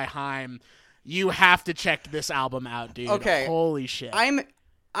 3 by Haim, you have to check this album out, dude. Okay. Holy shit. I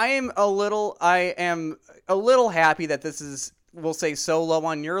am a little happy that this is, we'll say, so low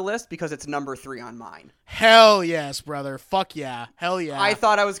on your list because it's number 3 on mine. Hell yes, brother. Fuck yeah. Hell yeah. I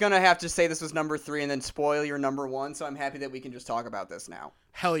thought I was going to have to say this was number 3 and then spoil your number 1, so I'm happy that we can just talk about this now.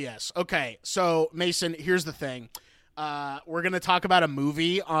 Hell yes. Okay, so Mason, here's the thing. We're going to talk about a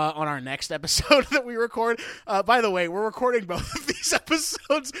movie on our next episode that we record. By the way, we're recording both of these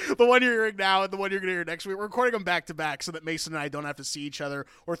episodes, the one you're hearing now and the one you're going to hear next week. We're recording them back to back so that Mason and I don't have to see each other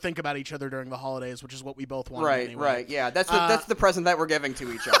or think about each other during the holidays, which is what we both want. Right. Yeah, that's the present that we're giving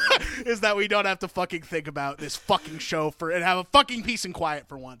to each other. Is that we don't have to fucking think about this fucking show and have a fucking peace and quiet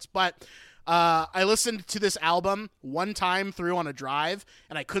for once. But I listened to this album one time through on a drive,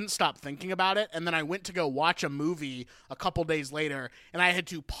 and I couldn't stop thinking about it. And then I went to go watch a movie a couple days later, and I had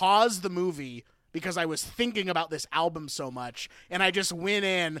to pause the movie because I was thinking about this album so much. And I just went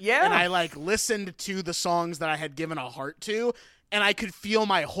in and I, like, listened to the songs that I had given a heart to, and I could feel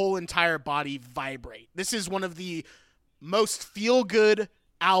my whole entire body vibrate. This is one of the most feel-good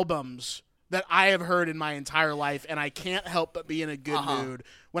albums that I have heard in my entire life, and I can't help but be in a good mood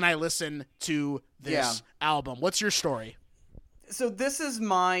when I listen to this album. What's your story? So this is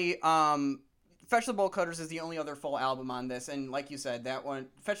my Fetch the Bolt Cutters is the only other full album on this, and like you said, that one,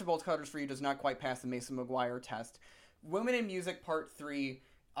 Fetch the Bolt Cutters for you does not quite pass the Mason McGuire test. Women in Music Part 3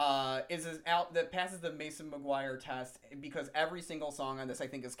 is out that passes the Mason McGuire test because every single song on this I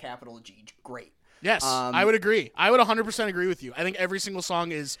think is capital G great. Yes, I would agree. I would 100% agree with you. I think every single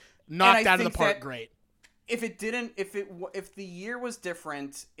song is knocked out of the park great. If the year was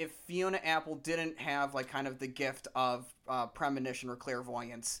different, if Fiona Apple didn't have, like, kind of the gift of premonition or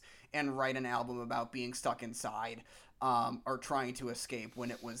clairvoyance and write an album about being stuck inside or trying to escape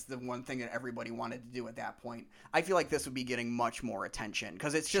when it was the one thing that everybody wanted to do at that point, I feel like this would be getting much more attention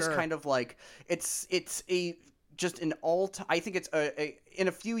because it's just kind of like it's a just an I think it's in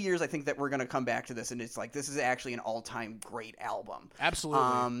a few years I think that we're going to come back to this and it's like this is actually an all-time great album.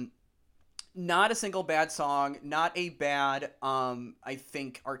 Absolutely. Not a single bad song, not a bad I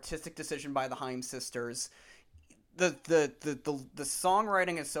think artistic decision by the Haim sisters. The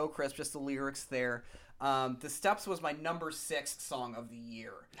songwriting is so crisp, just the lyrics there. The Steps was my number 6 song of the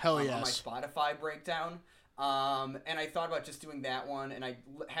year. Hell yes. On my Spotify breakdown. And I thought about just doing that one, and I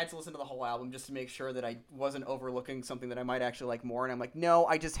had to listen to the whole album just to make sure that I wasn't overlooking something that I might actually like more, and I'm like, no,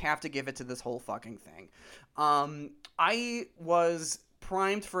 I just have to give it to this whole fucking thing. I was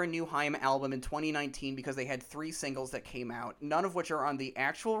primed for a new Haim album in 2019 because they had 3 singles that came out, none of which are on the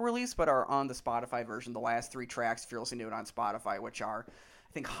actual release, but are on the Spotify version, the last 3 tracks, if you're listening to it on Spotify, which are,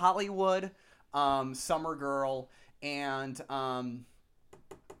 I think, Hollywood, Summer Girl, and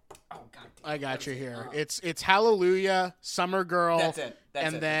Oh God damn. I got you here. It's Hallelujah, Summer Girl. That's it.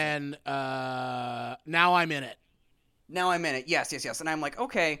 Then Now I'm in it. Now I'm in it. Yes. And I'm like,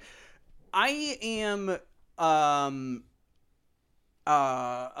 okay, I am. I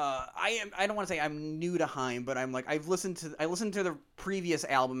don't want to say I'm new to Haim, but I'm like I listened to the previous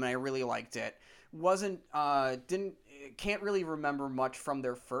album and I really liked it. Can't really remember much from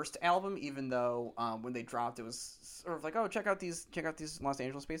their first album, even though when they dropped it was sort of like, oh, check out these Los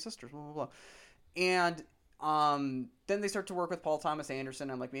Angeles-based sisters, blah blah blah. And then they start to work with Paul Thomas Anderson.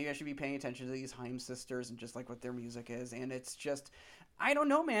 I'm like, maybe I should be paying attention to these Haim sisters and just like what their music is. And it's just, I don't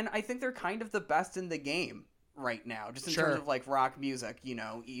know, man. I think they're kind of the best in the game right now, just in terms of like rock music,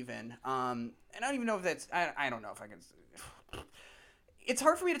 even. And I don't even know if that's, I don't know if I can. It's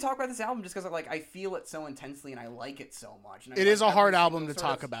hard for me to talk about this album just because I feel it so intensely and I like it so much. And it is a hard album to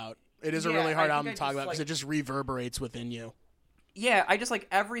talk about. It is a really hard album to talk about because it just reverberates within you. Yeah, I just like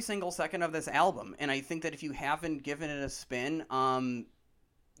every single second of this album, and I think that if you haven't given it a spin,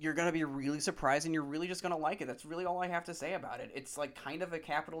 you're going to be really surprised and you're really just going to like it. That's really all I have to say about it. It's like kind of a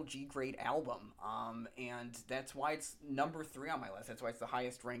capital G grade album, and that's why it's number 3 on my list. That's why it's the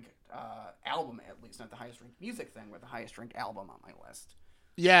highest ranked album, at least. Not the highest ranked music thing, but the highest ranked album on my list.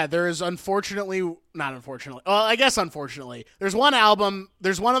 Yeah, there is unfortunately, I guess unfortunately, there's one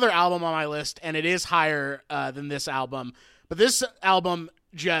other album on my list, and it is higher than this album. But this album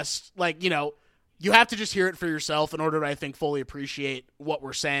just, you have to just hear it for yourself in order to, I think, fully appreciate what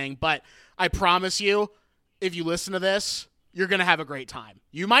we're saying. But I promise you, if you listen to this, you're going to have a great time.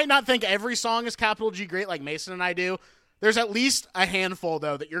 You might not think every song is capital G great like Mason and I do. There's at least a handful,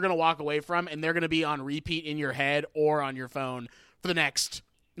 though, that you're going to walk away from, and they're going to be on repeat in your head or on your phone for the next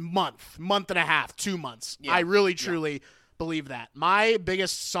month and a half, 2 months. Yeah. I really, truly believe that. My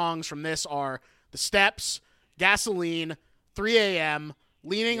biggest songs from this are The Steps, Gasoline, 3 a.m.,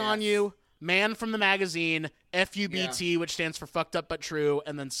 Leaning on You, Man from the Magazine, FUBT, which stands for Fucked Up But True,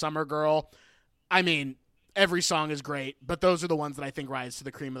 and then Summer Girl. I mean, every song is great, but those are the ones that I think rise to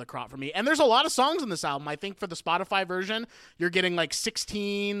the cream of the crop for me. And there's a lot of songs on this album. I think for the Spotify version, you're getting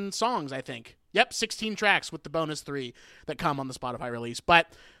 16 songs, I think. Yep, 16 tracks with the bonus 3 that come on the Spotify release.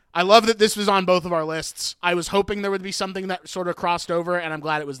 But I love that this was on both of our lists. I was hoping there would be something that sort of crossed over, and I'm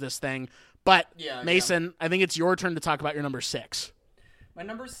glad it was this thing. But, Mason, I think it's your turn to talk about your number 6. My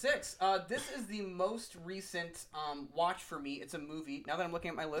number 6. This is the most recent watch for me. It's a movie. Now that I'm looking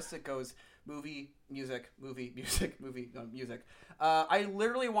at my list, it goes movie, music, movie, music, movie, music. I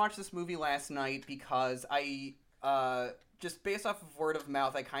literally watched this movie last night because I, just based off of word of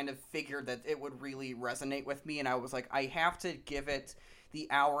mouth, I kind of figured that it would really resonate with me. And I was like, I have to give it the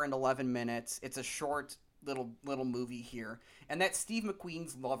hour and 11 minutes. It's a short little movie here. And that's Steve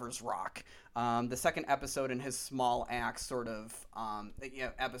McQueen's Lovers Rock. The second episode in his Small Axe sort of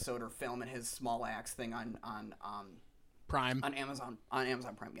episode or film in his Small Axe thing on Prime. On Amazon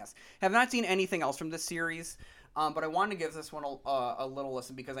Prime, yes. Have not seen anything else from this series, but I wanted to give this one a little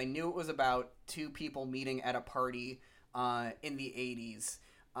listen because I knew it was about 2 people meeting at a party in the 80s.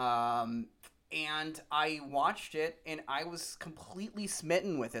 And I watched it, and I was completely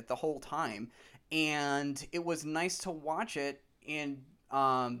smitten with it the whole time. And it was nice to watch it and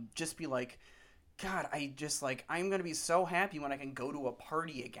just be like, God, I'm going to be so happy when I can go to a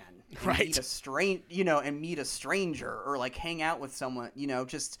party again. And right. Meet a stranger or hang out with someone,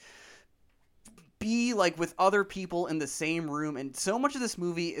 just be with other people in the same room. And so much of this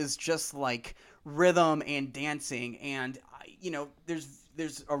movie is just rhythm and dancing. And,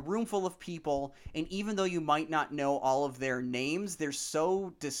 there's a room full of people, and even though you might not know all of their names, they're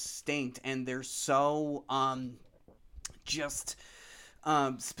so distinct and they're so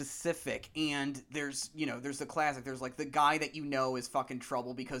specific. And there's the classic. There's the guy that is fucking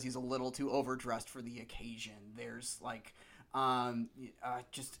trouble because he's a little too overdressed for the occasion. There's I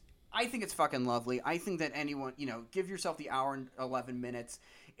think it's fucking lovely. I think that anyone, give yourself the hour and 11 minutes.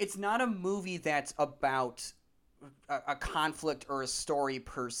 It's not a movie that's about a conflict or a story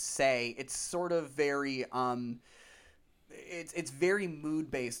per se. It's sort of very it's very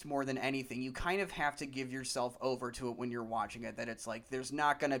mood based more than anything. You kind of have to give yourself over to it when you're watching it, that it's there's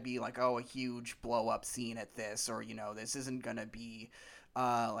not going to be a huge blow up scene at this, or this isn't going to be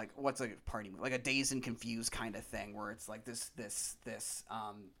what's a party movie, a Dazed and Confused kind of thing where it's this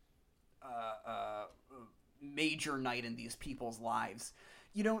major night in these people's lives.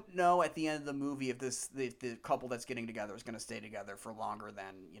 You don't know at the end of the movie if the couple that's getting together is going to stay together for longer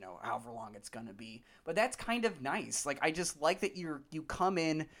than, however long it's going to be. But that's kind of nice. I just like that you come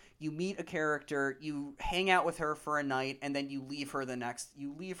in, you meet a character, you hang out with her for a night, and then you leave her the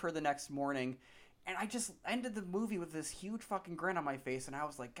next morning. And I just ended the movie with this huge fucking grin on my face, and I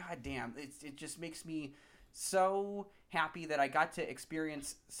was like, God damn, it just makes me so happy that I got to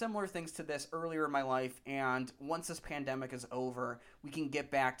experience similar things to this earlier in my life, and once this pandemic is over, we can get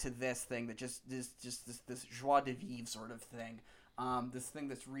back to this thing that just this joie de vivre sort of thing, this thing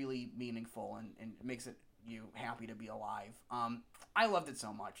that's really meaningful and makes it you happy to be alive. I loved it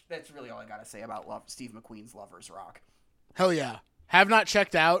so much. That's really all I gotta say about Steve McQueen's Lovers Rock. Hell yeah. Have not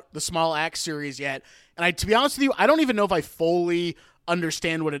checked out the Small Axe series yet. And to be honest with you, I don't even know if I fully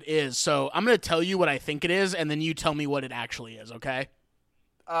understand what it is. So I'm going to tell you what I think it is, and then you tell me what it actually is, okay?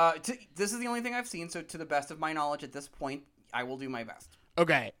 This is the only thing I've seen, so to the best of my knowledge at this point, I will do my best.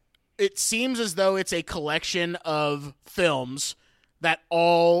 Okay. It seems as though it's a collection of films that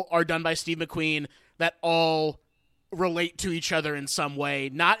all are done by Steve McQueen, that all relate to each other in some way,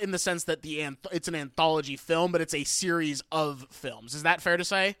 not in the sense that it's an anthology film, but it's a series of films. Is that fair to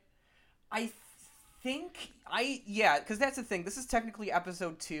say? I think because that's the thing. This is technically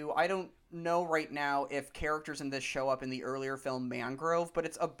episode 2. I don't know right now if characters in this show up in the earlier film Mangrove, but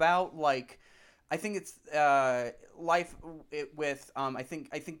it's about I think it's life with I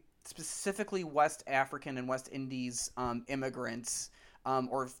think specifically West African and West Indies immigrants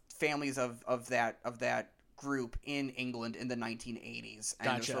or families of that group in England in the 1980s, and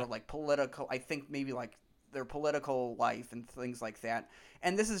Gotcha. sort of political, I think maybe their political life and things like that.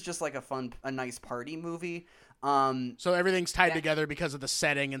 And this is just a nice party movie. So everything's tied together because of the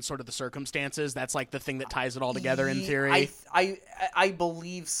setting and sort of the circumstances. That's the thing that ties it all together in theory. I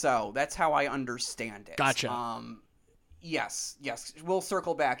believe so. That's how I understand it. Gotcha. Yes. We'll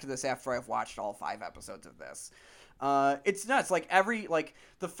circle back to this after I've watched all 5 episodes of this. It's nuts.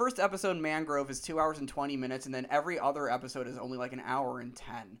 The first episode, Mangrove, is 2 hours and 20 minutes, and then every other episode is only an hour and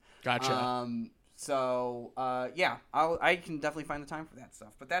 10. Gotcha. Yeah, I can definitely find the time for that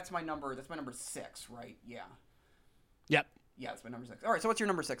stuff. But that's my number 6, right? Yeah. Yep. Yeah, that's my number 6. All right, so what's your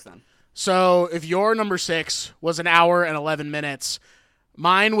number 6 then? So if your number 6 was an hour and 11 minutes,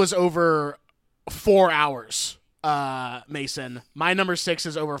 mine was over 4 hours, Mason. My number 6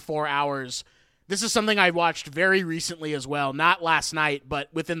 is over 4 hours. This is something I watched very recently as well, not last night, but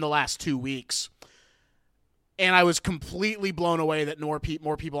within the last 2 weeks. And I was completely blown away that more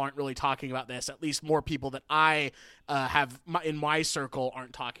people aren't really talking about this. At least more people that I have in my circle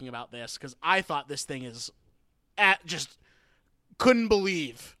aren't talking about this, because I thought this thing is just couldn't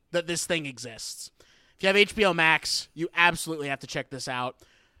believe that this thing exists. If you have HBO Max, you absolutely have to check this out.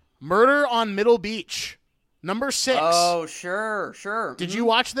 Murder on Middle Beach, number 6. Oh, sure. Did you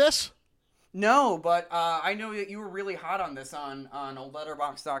watch this? No, but I know that you were really hot on this on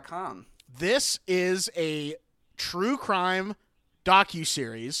oldletterbox.com. This is a true crime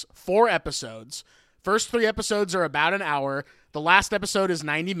docuseries, 4 episodes. First 3 episodes are about an hour. The last episode is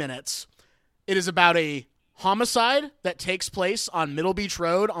 90 minutes. It is about a homicide that takes place on Middle Beach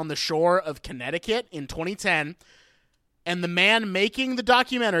Road on the shore of Connecticut in 2010. And the man making the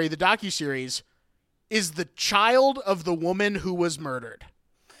documentary, the docuseries, is the child of the woman who was murdered.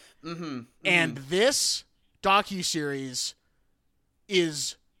 And this docuseries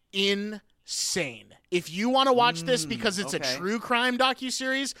is insane. If you want to watch this because it's a true crime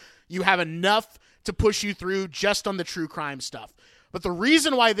docuseries, you have enough to push you through just on the true crime stuff. But the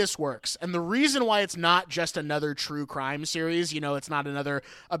reason why this works, and the reason why it's not just another true crime series, it's not another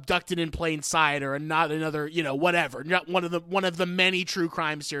Abducted in Plain Sight or not another, whatever, not one of the many true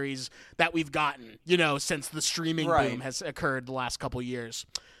crime series that we've gotten, since the streaming boom has occurred the last couple years,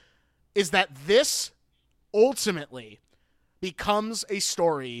 is that this ultimately becomes a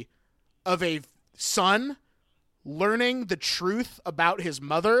story of a son learning the truth about his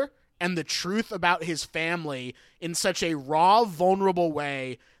mother and the truth about his family in such a raw, vulnerable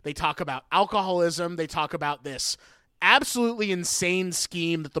way. They talk about alcoholism. They talk about this absolutely insane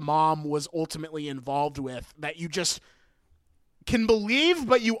scheme that the mom was ultimately involved with that you just can believe,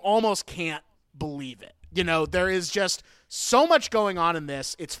 but you almost can't believe it. There is just so much going on in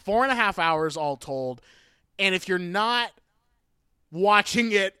this. It's 4.5 hours all told. And if you're not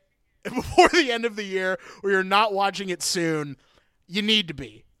watching it before the end of the year or you're not watching it soon, you need to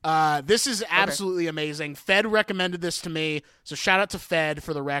be. This is absolutely amazing. Fed recommended this to me, so shout out to Fed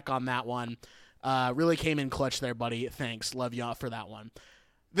for the rec on that one. Really came in clutch there, buddy. Thanks. Love y'all for that one.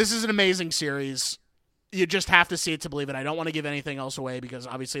 This is an amazing series. You just have to see it to believe it. I don't want to give anything else away because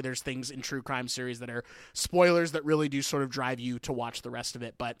obviously there's things in true crime series that are spoilers that really do sort of drive you to watch the rest of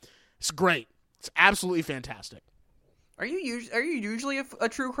it, but it's great. It's absolutely fantastic. Are you usually a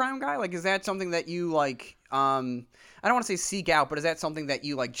true crime guy? Is that something that you I don't want to say seek out, but is that something that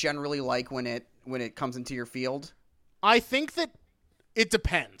you generally like when it comes into your field? I think that It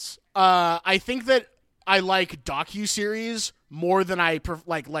depends. I think that I like docuseries more than I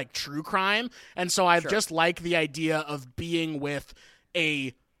like true crime, and so I just like the idea of being with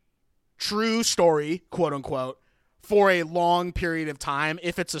a true story, quote unquote, for a long period of time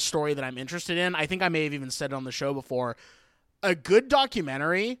if it's a story that I'm interested in. I think I may have even said it on the show before. A good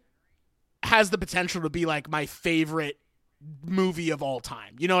documentary has the potential to be like my favorite movie of all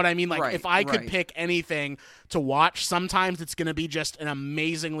time. You know what I mean? Like if I could pick anything to watch, sometimes it's going to be just an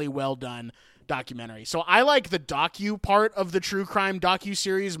amazingly well done documentary. So I like the docu part of the true crime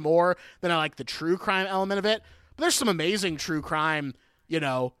docu-series more than I like the true crime element of it. But there's some amazing true crime,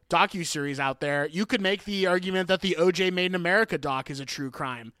 docu-series out there. You could make the argument that the OJ Made in America doc is a true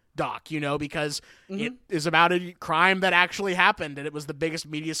crime doc, because it is about a crime that actually happened, and it was the biggest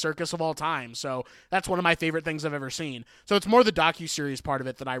media circus of all time. So that's one of my favorite things I've ever seen. So it's more the docu-series part of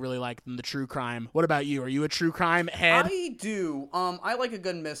it that I really like than the true crime. What about you? Are you a true crime head? I do. I like a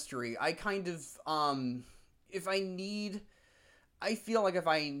good mystery. I kind of, I feel like if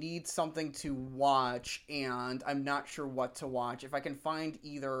I need something to watch and I'm not sure what to watch, if I can find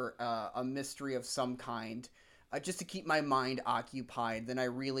either a mystery of some kind, just to keep my mind occupied, then I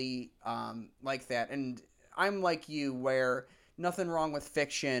really like that. And I'm like you, where nothing wrong with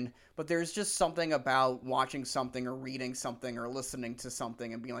fiction, but there's just something about watching something or reading something or listening to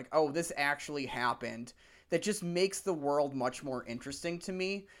something and being like, oh, this actually happened, that just makes the world much more interesting to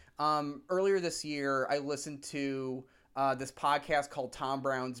me. Earlier this year, I listened to this podcast called Tom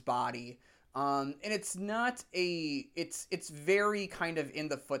Brown's Body. And it's not it's very kind of in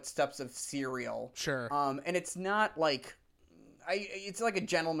the footsteps of Serial. Sure. And it's not like, it's like a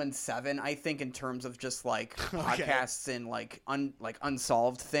Gentleman's Seven, I think, in terms of just like podcasts and like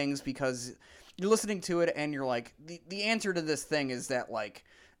unsolved things, because you're listening to it and you're like, the answer to this thing is that like,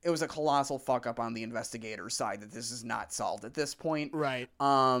 it was a colossal fuck up on the investigator's side that this is not solved at this point. Right.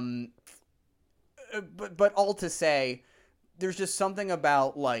 But all to say, there's just something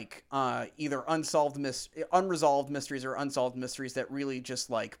about like either unresolved mysteries or unsolved mysteries that really just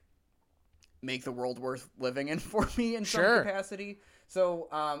like make the world worth living in for me in some capacity. So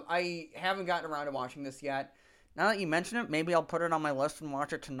I haven't gotten around to watching this yet. Now that you mention it, maybe I'll put it on my list and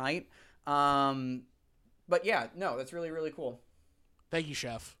watch it tonight. But yeah, no, that's really, really cool. Thank you,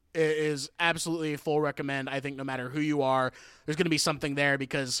 Chef. It is absolutely a full recommend. I think no matter who you are, there's going to be something there,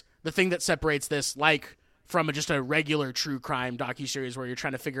 because the thing that separates this, like from just a regular true crime docuseries where you're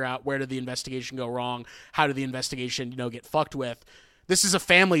trying to figure out where did the investigation go wrong, how did the investigation, get fucked with. This is a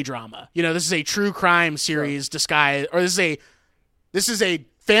family drama. This is a true crime series disguised, or this is a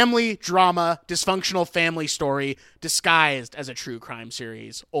family drama, dysfunctional family story disguised as a true crime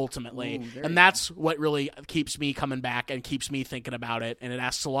series, ultimately. And that's what really keeps me coming back and keeps me thinking about it. And it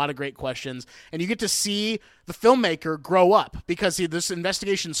asks a lot of great questions. And you get to see the filmmaker grow up, because this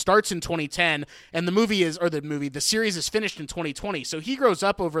investigation starts in 2010 and the series is finished in 2020. So he grows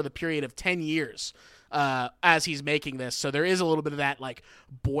up over the period of 10 years. As he's making this. So there is a little bit of that like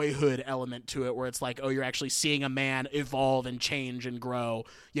boyhood element to it, where it's like, oh, you're actually seeing a man evolve and change and grow,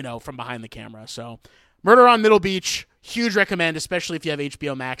 from behind the camera. So Murder on Middle Beach, huge recommend, especially if you have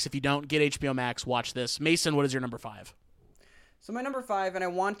HBO Max. If you don't get HBO Max, watch this. Mason, what is your number 5? So my number 5, and I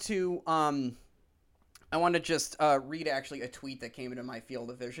want to just read actually a tweet that came into my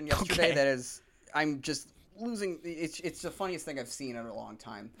field of vision yesterday. Okay. That is, I'm just losing. It's the funniest thing I've seen in a long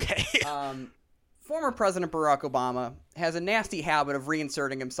time. Okay. Former President Barack Obama has a nasty habit of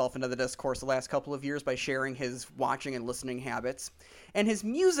reinserting himself into the discourse the last couple of years by sharing his watching and listening habits. And his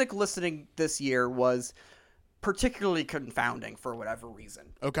music listening this year was particularly confounding for whatever reason.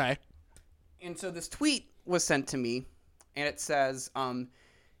 Okay. And so this tweet was sent to me, and it says, in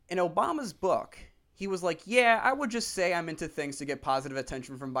Obama's book, he was like, yeah, I would just say I'm into things to get positive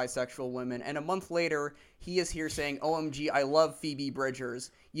attention from bisexual women. And a month later, he is here saying, OMG, I love Phoebe Bridgers.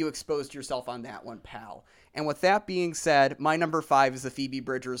 You exposed yourself on that one, pal. And with that being said, my number 5 is the Phoebe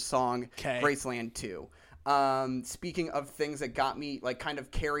Bridgers song, Graceland 2. Speaking of things that got me, like kind of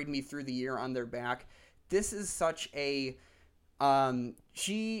carried me through the year on their back, this is such a...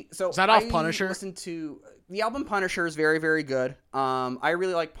 Is that off Punisher? Listened to... The album Punisher is very, very good. I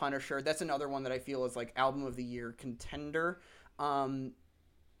really like Punisher. That's another one that I feel is like album of the year contender.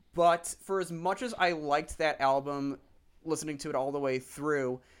 But for as much as I liked that album, listening to it all the way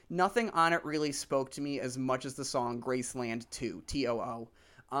through, nothing on it really spoke to me as much as the song Graceland 2, T-O-O.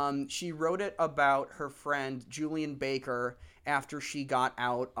 She wrote it about her friend Julian Baker after she got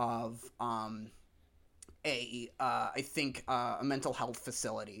out of a mental health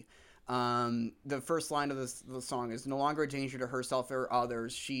facility. The first line of the song is, no longer a danger to herself or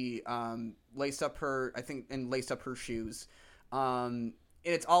others. She laced up her shoes. And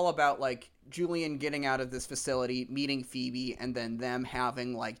it's all about like Julian getting out of this facility, meeting Phoebe, and then them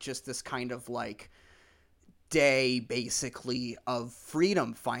having like just this kind of like day basically of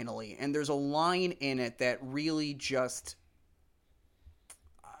freedom finally. And there's a line in it that really just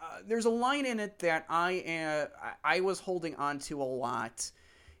there's a line in it that I was holding on to a lot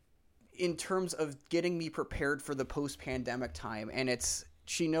in terms of getting me prepared for the post-pandemic time, and it's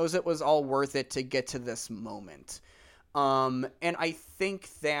she knows it was all worth it to get to this moment. And I think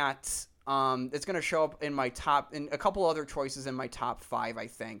that it's going to show up in my top, in a couple other choices in my top 5, I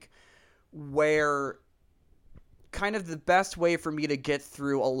think, where kind of the best way for me to get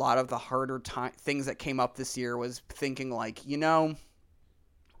through a lot of the harder things that came up this year was thinking like, you know,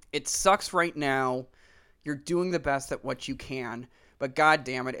 it sucks right now. You're doing the best at what you can, but god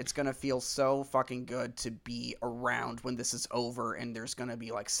damn it, it's going to feel so fucking good to be around when this is over and there's going to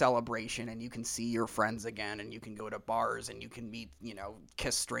be like celebration and you can see your friends again and you can go to bars and you can meet, you know,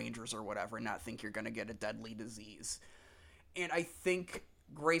 kiss strangers or whatever and not think you're going to get a deadly disease. And I think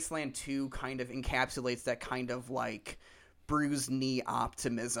Graceland 2 kind of encapsulates that kind of like bruised knee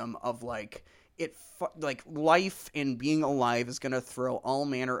optimism of like like life and being alive is going to throw all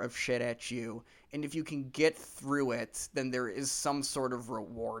manner of shit at you. And if you can get through it, then there is some sort of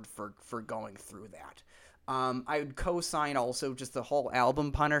reward for going through that. I would co-sign also just the whole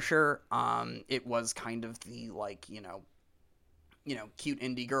album Punisher. It was kind of the like, you know, cute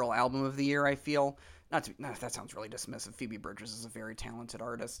indie girl album of the year, I feel. That sounds really dismissive. Phoebe Bridgers is a very talented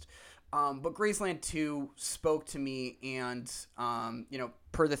artist. But Graceland 2 spoke to me and, you know,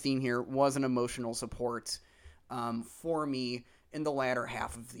 per the theme here, was an emotional support for me in the latter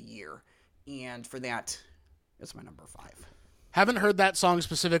half of the year. And for that, it's my number 5. Haven't heard that song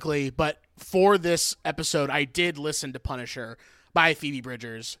specifically, but for this episode, I did listen to Punisher by Phoebe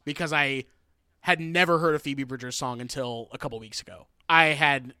Bridgers because I had never heard a Phoebe Bridgers song until a couple weeks ago. I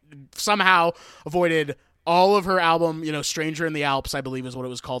had somehow avoided all of her album, you know, Stranger in the Alps, I believe is what it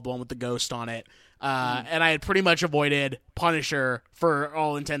was called, the one with the ghost on it. And I had pretty much avoided Punisher for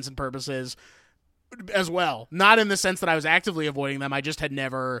all intents and purposes as well. Not in the sense that I was actively avoiding them. I just had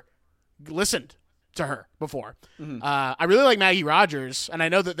never listened to her before. I really like Maggie Rogers, and I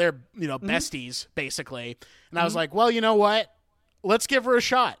know that they're, you know, besties, basically. And I was like, well, you know what? Let's give her a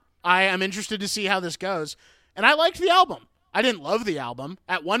shot. I am interested to see how this goes. And I liked the album. I didn't love the album.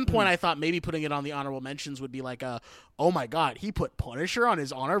 At one point, I thought maybe putting it on the honorable mentions would be like oh my God, he put Punisher on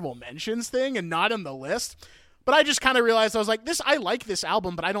his honorable mentions thing and not on the list. But I just kind of realized, I was like, I like this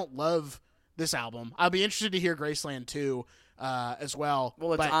album, but I don't love this album. I'll be interested to hear Graceland 2 as well.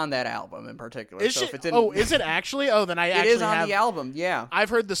 Well, it's on that album in particular. Is it actually? Oh, then it is on the album, yeah. I've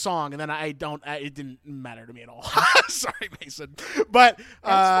heard the song, and then it didn't matter to me at all. Sorry, Mason. But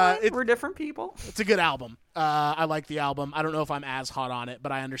we're different people. It's a good album. I like the album. I don't know if I'm as hot on it,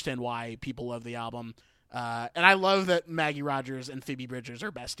 but I understand why people love the album. And I love that Maggie Rogers and Phoebe Bridgers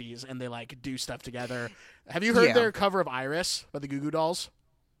are besties, and they like do stuff together. Have you heard their cover of Iris by the Goo Goo Dolls?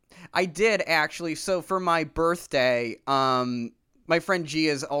 I did, actually. So for my birthday, my friend G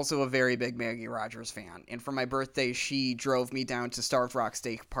is also a very big Maggie Rogers fan. And for my birthday, she drove me down to Starved Rock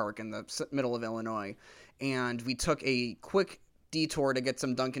State Park in the middle of Illinois. And we took a quick detour to get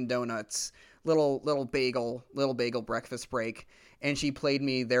some Dunkin' Donuts, little bagel breakfast break. And she played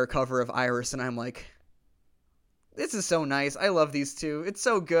me their cover of Iris, and I'm like, this is so nice. I love these two. It's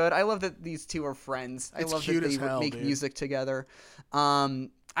so good. I love that these two are friends. I love that they make music together.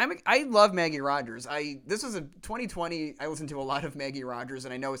 I love Maggie Rogers. This was a 2020. I listened to a lot of Maggie Rogers,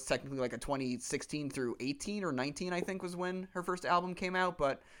 and I know it's technically like a 2016 through 18 or 19, I think was when her first album came out,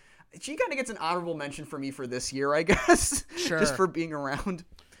 but she kind of gets an honorable mention for me for this year, I guess. Sure. Just for being around.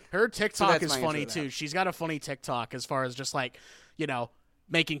 Her TikTok is funny too. She's got a funny TikTok as far as just like, you know,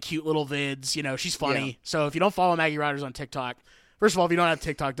 making cute little vids. You know, she's funny. Yeah. So if you don't follow Maggie Rogers on TikTok, first of all, if you don't have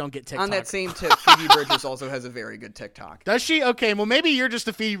TikTok, don't get TikTok. On that same tip, Phoebe Bridgers also has a very good TikTok. Does she? Okay, well maybe you're just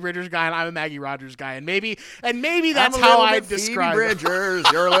a Phoebe Bridgers guy and I'm a Maggie Rogers guy, and maybe that's how I describe Phoebe Bridgers.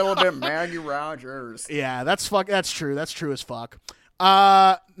 You're a little bit Maggie Rogers. Yeah, that's true. That's true as fuck.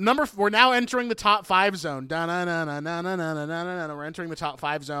 We're now entering the top 5 zone. We're entering the top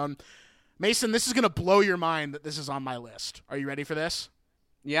 5 zone. Mason, this is gonna blow your mind that this is on my list. Are you ready for this?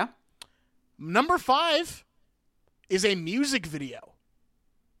 Yeah. Number 5 is a music video.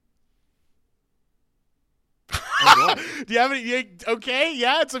 Oh, do you have any? Okay,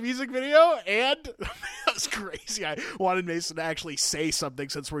 yeah, it's a music video, and That was crazy. I wanted Mason to actually say something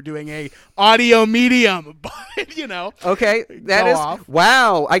since we're doing a audio medium, but you know. Okay, that Go is off.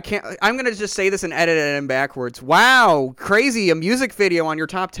 wow. I'm gonna just say this and edit it in backwards. Wow, crazy! A music video on your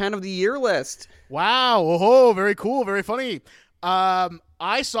top 10 of the year list. Wow. Oh, very cool. Very funny.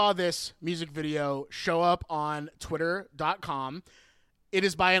 I saw this music video show up on twitter.com. It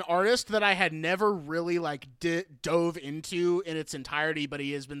is by an artist that I had never really dove into in its entirety, but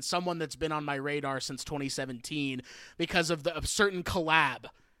he has been someone that's been on my radar since 2017 because of a certain collab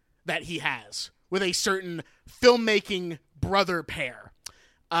that he has with a certain filmmaking brother pair.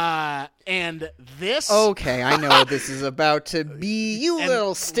 And this... Okay, I know what this is about to be, you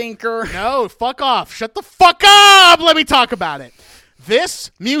little stinker. No, fuck off. Shut the fuck up! Let me talk about it.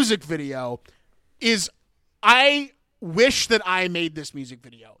 This music video is... I wish that I made this music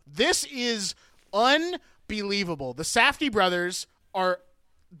video. This is unbelievable. The Safdie brothers are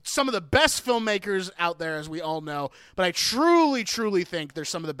some of the best filmmakers out there, as we all know, but I truly, truly think they're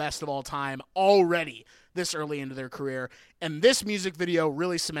some of the best of all time already this early into their career, and this music video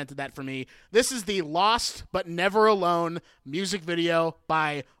really cemented that for me. This is the Lost But Never Alone music video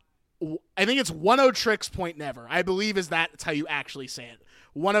by, I think it's Oneohtrix Point Never. I believe that's how you actually say it.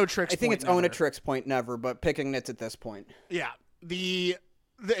 Oneohtrix. I think it's Oneohtrix Point Never, but picking nits at this point. Yeah, and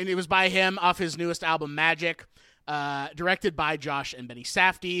it was by him off his newest album, Magic, directed by Josh and Benny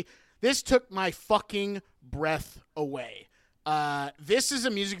Safdie. This took my fucking breath away. This is a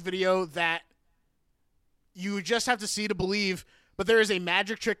music video that you just have to see to believe, but there is a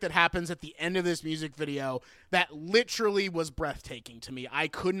magic trick that happens at the end of this music video that literally was breathtaking to me. I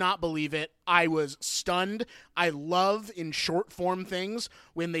could not believe it. I was stunned. I love in short form things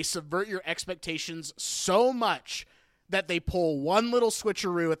when they subvert your expectations so much that they pull one little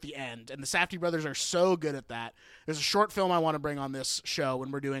switcheroo at the end, and the Safdie brothers are so good at that. There's a short film I want to bring on this show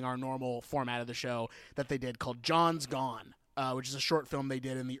when we're doing our normal format of the show that they did called John's Gone, which is a short film they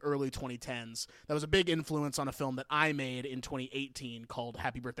did in the early 2010s. That was a big influence on a film that I made in 2018 called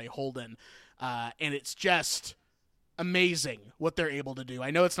Happy Birthday Holden, and it's just amazing what they're able to do.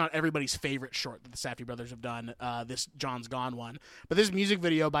 I know it's not everybody's favorite short that the Safdie brothers have done, this John's Gone one, but this music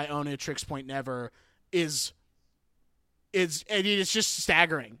video by Oneohtrix Point Never is it's just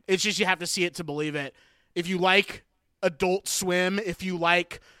staggering. It's just you have to see it to believe it. If you like Adult Swim, if you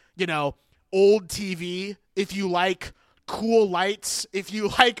like, old TV, if you like cool lights, if you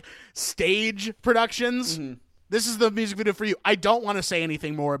like stage productions, this is the music video for you. I don't want to say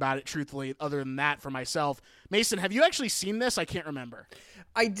anything more about it, truthfully, other than that for myself. Mason, have you actually seen this? I can't remember.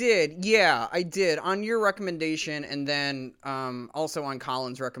 I did. Yeah, I did. On your recommendation, and then also on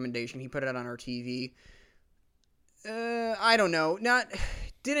Colin's recommendation. He put it on our TV. I don't know.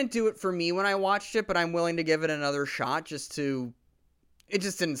 Didn't do it for me when I watched it, but I'm willing to give it another shot it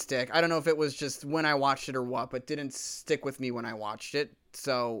just didn't stick. I don't know if it was just when I watched it or what, but didn't stick with me when I watched it.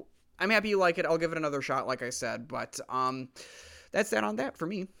 So I'm happy you like it. I'll give it another shot, like I said, but that's that on that for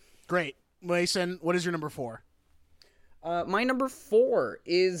me. Great. Mason, what is your number 4? My number 4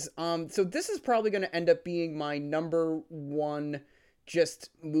 is, so this is probably going to end up being my number 1 just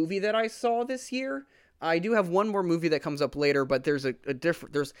movie that I saw this year. I do have one more movie that comes up later, but there's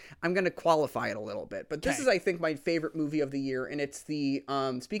I'm going to qualify it a little bit. But this is, I think, my favorite movie of the year, and it's the,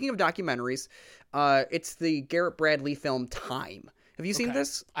 speaking of documentaries, it's the Garrett Bradley film Time. Have you seen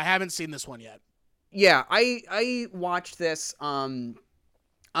this? I haven't seen this one yet. Yeah, I watched this on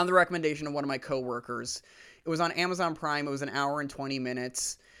the recommendation of one of my coworkers. It was on Amazon Prime. It was an hour and 20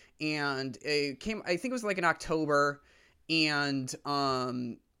 minutes, and it came, I think it was like in October, and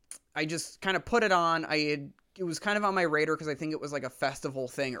I just kind of put it on. It was kind of on my radar because I think it was like a festival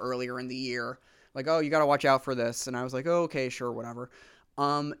thing earlier in the year. Like, oh, you got to watch out for this. And I was like, oh, okay, sure, whatever.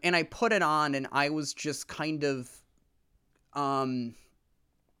 And I put it on, and I was just kind of, so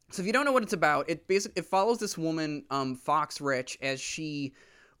if you don't know what it's about, it follows this woman, Fox Rich, as she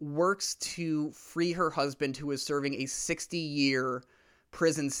works to free her husband who is serving a 60-year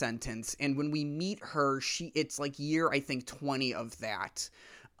prison sentence. And when we meet her, it's like year, I think, 20 of that.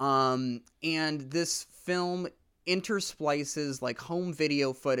 And this film intersplices like home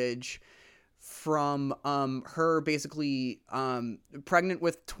video footage from her basically pregnant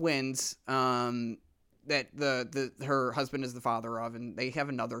with twins that her husband is the father of, and they have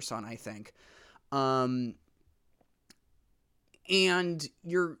another son, I think. And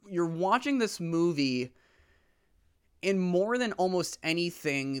you're watching this movie, and more than almost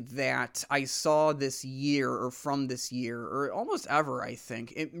anything that I saw this year or from this year or almost ever, I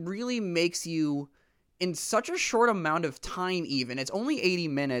think, it really makes you, in such a short amount of time even, it's only 80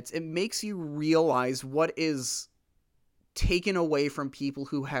 minutes, it makes you realize what is taken away from people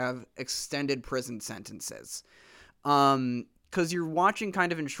who have extended prison sentences. Because you're watching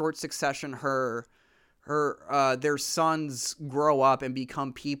kind of in short succession their sons grow up and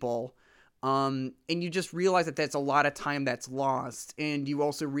become people. And you just realize that that's a lot of time that's lost. And you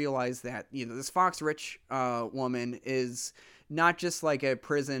also realize that, this Fox Rich woman is not just like a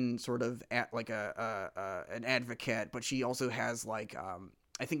prison sort of an advocate, but she also has like,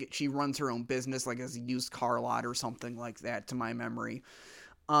 I think she runs her own business, like as a used car lot or something like that, to my memory.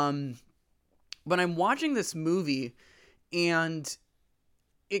 But I'm watching this movie, and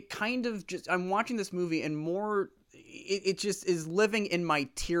it kind of just, I'm watching this movie and more, it just is living in my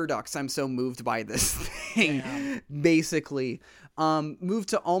tear ducts. I'm so moved by this thing, basically. Moved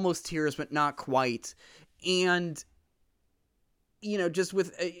to almost tears, but not quite. And, just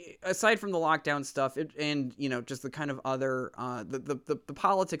with, aside from the lockdown stuff and, just the kind of other, the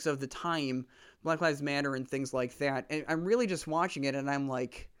politics of the time, Black Lives Matter and things like that. And I'm really just watching it and I'm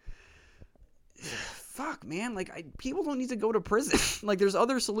like, fuck, man, like, people don't need to go to prison. Like, there's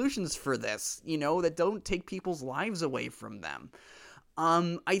other solutions for this, that don't take people's lives away from them.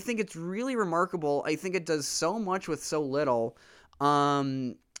 I think it's really remarkable. I think it does so much with so little.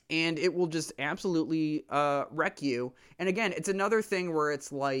 And it will just absolutely wreck you. And again, it's another thing where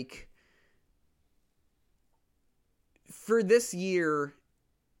it's like, for this year,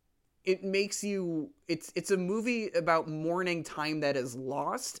 it makes you, it's a movie about mourning time that is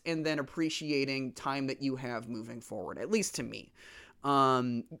lost and then appreciating time that you have moving forward, at least to me.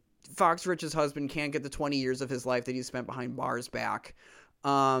 Fox Rich's husband can't get the 20 years of his life that he spent behind bars back.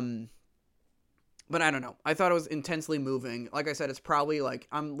 But I don't know. I thought it was intensely moving. Like I said, it's probably like,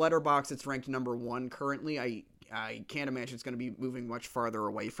 on Letterboxd, it's ranked number 1 currently. I can't imagine it's going to be moving much farther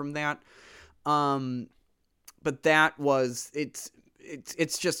away from that. But that was,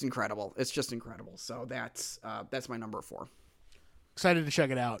 it's just incredible. It's just incredible. So that's my number 4. Excited to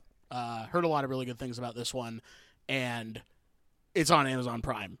check it out. Heard a lot of really good things about this one, and it's on Amazon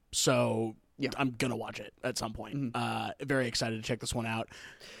Prime. So yeah, I'm going to watch it at some point. Mm-hmm. Very excited to check this one out.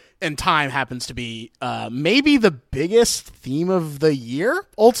 And time happens to be maybe the biggest theme of the year,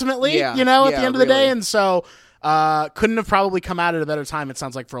 ultimately, at the end of the day. And so couldn't have probably come out at a better time, it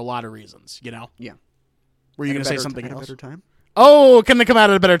sounds like, for a lot of reasons, Yeah. Were you going to say something else? Better time? Oh, couldn't have come out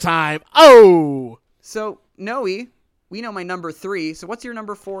at a better time. Oh! So, Noe, we know my number 3. So what's your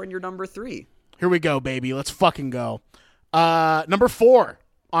number 4 and your number 3? Here we go, baby. Let's fucking go. Number 4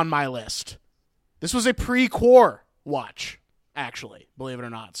 on my list. This was a pre-core watch, actually, believe it or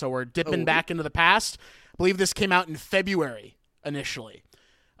not. So we're dipping back into the past. I believe this came out in February initially.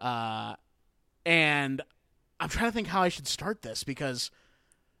 And I'm trying to think how I should start this, because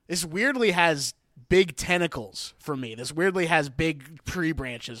this weirdly has big tentacles for me. This weirdly has big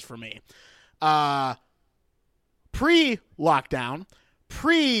pre-branches for me. Pre-lockdown,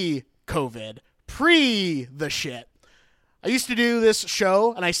 pre-COVID, pre-the shit. I used to do this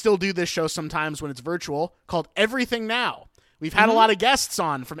show, and I still do this show sometimes when it's virtual, called Everything Now. We've had a lot of guests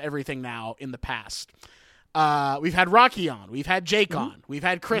on from Everything Now in the past. We've had Rocky on. We've had Jake on. We've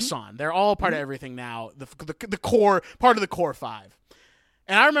had Chris on. They're all part of Everything Now, the core, part of the core 5.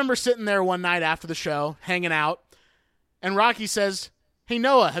 And I remember sitting there one night after the show, hanging out, and Rocky says, "Hey,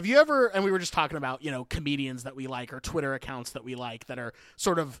 Noah, have you ever," and we were just talking about, comedians that we like or Twitter accounts that we like that are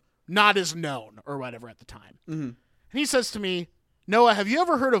sort of not as known or whatever at the time. Mm-hmm. And he says to me, "Noah, have you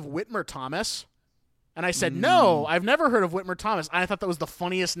ever heard of Whitmer Thomas?" And I said, "No, I've never heard of Whitmer Thomas." And I thought that was the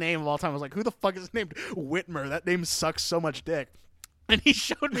funniest name of all time. I was like, who the fuck is named Whitmer? That name sucks so much dick. And he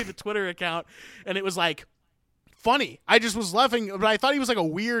showed me the Twitter account, and it was like, funny. I just was laughing, but I thought he was like a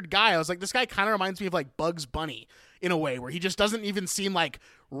weird guy. I was like, this guy kind of reminds me of like Bugs Bunny in a way, where he just doesn't even seem like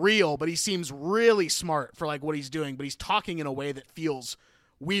real, but he seems really smart for like what he's doing, but he's talking in a way that feels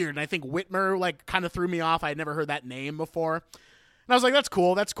weird. And I think Whitmer like kind of threw me off. I had never heard that name before. And I was like, that's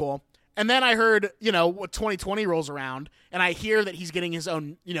cool. And then I heard, 2020 rolls around, and I hear that he's getting his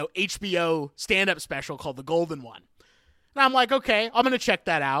own, HBO stand-up special called The Golden One. And I'm like, okay, I'm going to check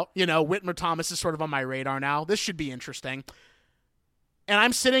that out. Whitmer Thomas is sort of on my radar now. This should be interesting. And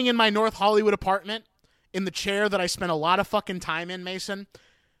I'm sitting in my North Hollywood apartment in the chair that I spent a lot of fucking time in, Mason.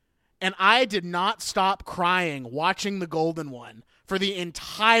 And I did not stop crying watching The Golden One for the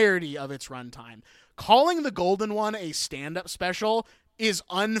entirety of its runtime. Calling The Golden One a stand-up special is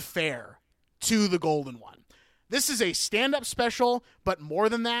unfair to The Golden One. This is a stand-up special, but more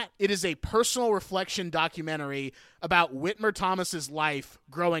than that, it is a personal reflection documentary about Whitmer Thomas's life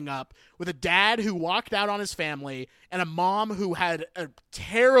growing up with a dad who walked out on his family and a mom who had a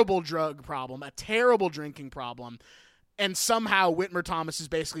terrible drug problem, a terrible drinking problem, And somehow Whitmer Thomas is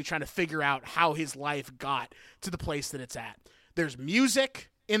basically trying to figure out how his life got to the place that it's at. There's music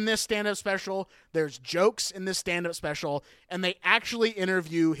in this stand-up special. There's jokes in this stand-up special. And they actually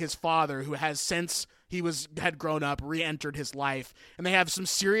interview his father, who has, since he had grown up, re-entered his life. And they have some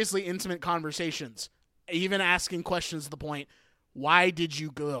seriously intimate conversations, even asking questions to the point, why did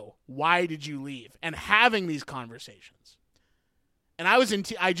you go? Why did you leave? And having these conversations. And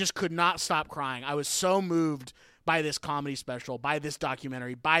I just could not stop crying. I was so moved by this comedy special, by this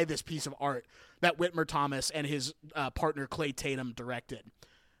documentary, by this piece of art that Whitmer Thomas and his partner Clay Tatum directed.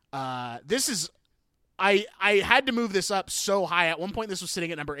 I had to move this up so high. At one point, this was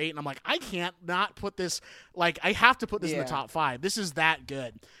sitting at number 8, and I'm like, I can't not put this, I have to put this in the top 5. This is that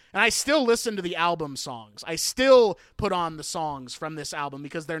good. And I still listen to the album songs. I still put on the songs from this album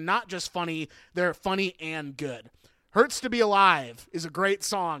because they're not just funny, they're funny and good. Hurts to Be Alive is a great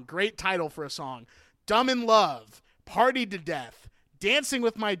song, great title for a song. Dumb in Love, Party to Death, Dancing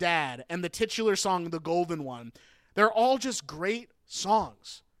with My Dad, and the titular song, The Golden One. They're all just great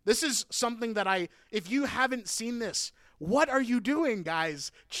songs. This is something that if you haven't seen this, what are you doing,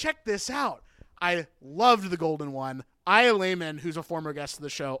 guys? Check this out. I loved The Golden One. Aya Lehman, who's a former guest of the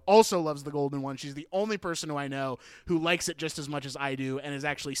show, also loves The Golden One. She's the only person who I know who likes it just as much as I do and has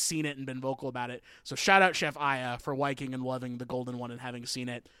actually seen it and been vocal about it. So shout out Chef Aya for liking and loving The Golden One and having seen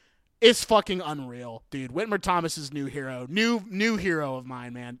it. It's fucking unreal, dude. Whitmer Thomas's new hero. New hero of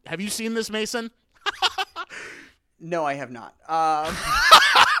mine, man. Have you seen this, Mason? No, I have not. I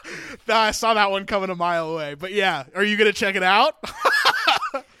saw that one coming a mile away. But yeah, are you going to check it out?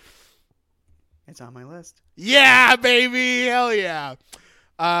 It's on my list. Yeah, baby. Hell yeah.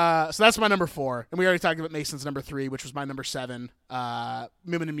 So that's my number 4. And we already talked about Mason's number 3, which was my number 7.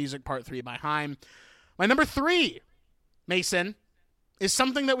 Movement in Music Part 3 by Haim. My number 3, Mason, is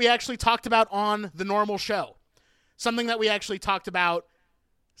something that we actually talked about on the normal show. Something that we actually talked about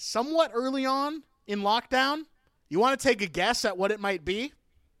somewhat early on in lockdown. You want to take a guess at what it might be?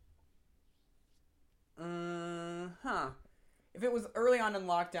 If it was early on in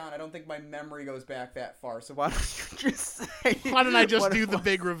lockdown, I don't think my memory goes back that far. So why don't you just say? Why don't I just do the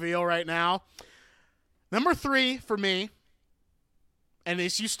big reveal right now? Number 3 for me, and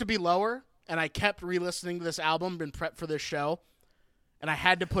this used to be lower, and I kept re-listening to this album in prep for this show, and I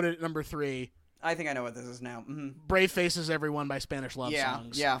had to put it at number 3. I think I know what this is now. Mm-hmm. Brave Faces Everyone by Spanish Love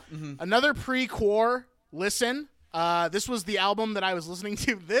Songs. Yeah. Mm-hmm. Another pre-core listen. This was the album that I was listening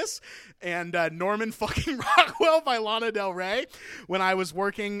to and Norman fucking Rockwell by Lana Del Rey when I was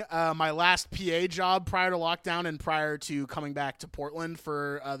working my last PA job prior to lockdown and prior to coming back to Portland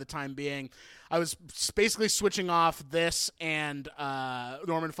for the time being. I was basically switching off this and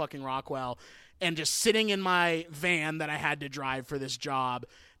Norman fucking Rockwell and just sitting in my van that I had to drive for this job,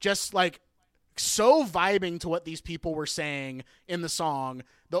 just so vibing to what these people were saying in the song.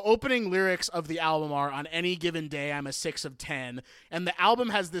 The opening lyrics of the album are, on any given day, I'm a 6 of 10. And the album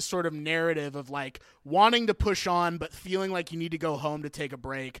has this sort of narrative of wanting to push on, but feeling like you need to go home to take a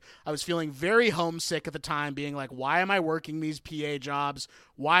break. I was feeling very homesick at the time, being like, why am I working these PA jobs?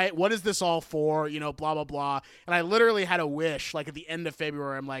 What is this all for? Blah, blah, blah. And I literally had a wish, at the end of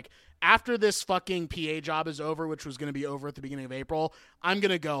February, I'm like, after this fucking PA job is over, which was going to be over at the beginning of April, I'm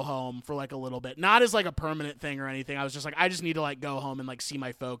going to go home for a little bit. Not as a permanent thing or anything. I was just I just need to go home and see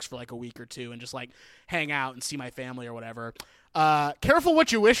my folks for a week or two and just hang out and see my family or whatever. Careful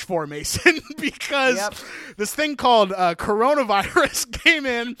what you wish for, Mason, because this thing called coronavirus came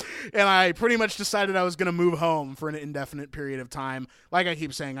in, and I pretty much decided I was going to move home for an indefinite period of time. Like I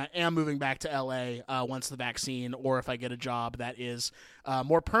keep saying, I am moving back to LA once the vaccine, or if I get a job that is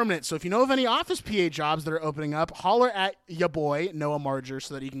more permanent. So if you know of any office PA jobs that are opening up, holler at ya boy, Noah Marger,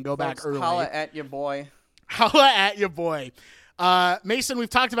 so that he can go back early. Holla at ya boy. Holla at ya boy. Mason, we've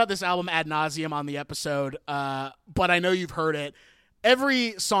talked about this album ad nauseum on the episode, but I know you've heard it.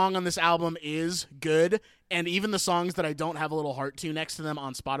 Every song on this album is good, and even the songs that I don't have a little heart to next to them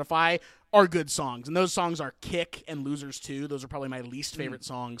on Spotify are good songs. And those songs are Kick and Losers 2. Those are probably my least favorite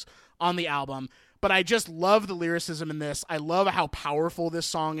songs on the album. But I just love the lyricism in this. I love how powerful this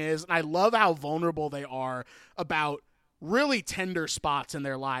song is, and I love how vulnerable they are about really tender spots in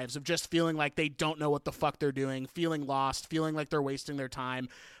their lives of just feeling like they don't know what the fuck they're doing, feeling lost, feeling like they're wasting their time,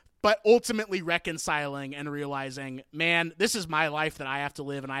 but ultimately reconciling and realizing, man, this is my life that I have to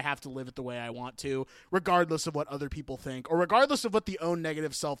live, and I have to live it the way I want to, regardless of what other people think, or regardless of what the own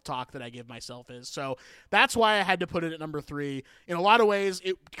negative self-talk that I give myself is. So that's why I had to put it at number 3. In a lot of ways,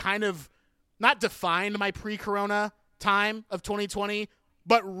 it kind of not defined my pre-corona time of 2020,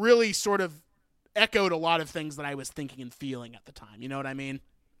 but really sort of echoed a lot of things that I was thinking and feeling at the time. You know what I mean?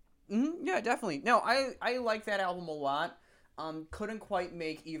 Yeah, definitely. No, I like that album a lot. Couldn't quite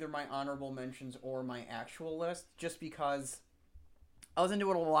make either my honorable mentions or my actual list, just because I was into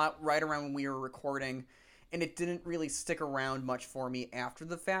it a lot right around when we were recording, and it didn't really stick around much for me after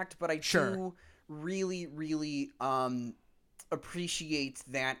the fact. But I do really, really appreciate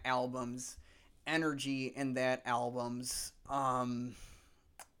that album's energy and that album's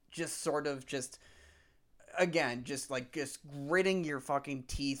just sort of just again just gritting your fucking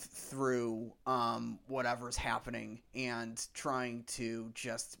teeth through whatever's happening and trying to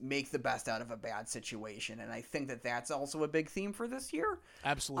just make the best out of a bad situation. And I think that that's also a big theme for this year.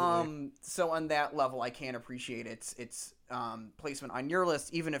 Absolutely. So on that level, I can appreciate its placement on your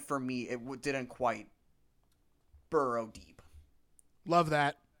list, even if for me it didn't quite burrow deep. Love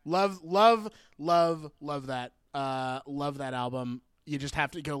that. Love that. Love that album. You just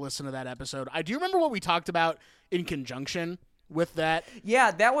have to go listen to that episode. I do remember what we talked about in conjunction with that.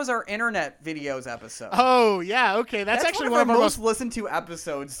 Yeah, that was our internet videos episode. Oh, yeah, okay. That's actually one of our most listened to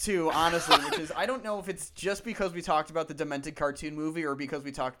episodes, too, honestly, which is, I don't know if it's just because we talked about the Demented cartoon movie or because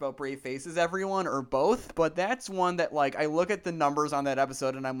we talked about Brave Faces, everyone, or both, but that's one that, like, I look at the numbers on that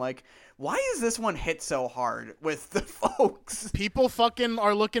episode and I'm like, why is this one hit so hard with the folks? People fucking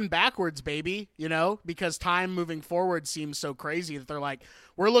are looking backwards, baby, you know, because time moving forward seems so crazy that they're like,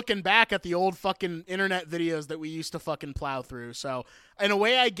 we're looking back at the old fucking internet videos that we used to fucking plow through. So in a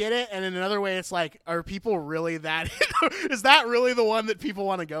way I get it, and in another way it's like, are people really that is that really the one that people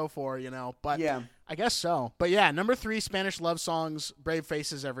want to go for, you know? But yeah, I guess so. But yeah, number 3, Spanish Love Songs, Brave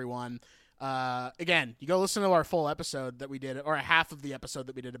Faces, everyone. Again, you go listen to our full episode that we did, or a half of the episode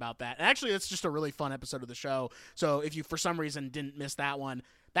that we did about that. And actually, it's just a really fun episode of the show. So if you, for some reason, didn't miss that one,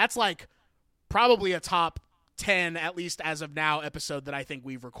 that's like probably a top 10, at least as of now, episode that I think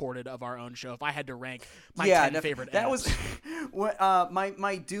we've recorded of our own show. If I had to rank my 10 favorite that eps. was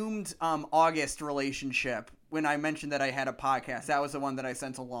my doomed August relationship. When I mentioned that I had a podcast, that was the one that I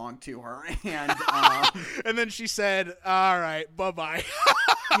sent along to her, and and then she said, "All right, bye-bye."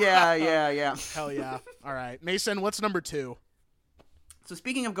 yeah. Hell yeah! All right, Mason, what's number 2? So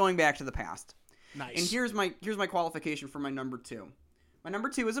speaking of going back to the past, nice. And here's my qualification for my number 2. My number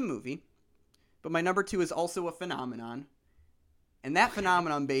 2 is a movie, but my number 2 is also a phenomenon, and that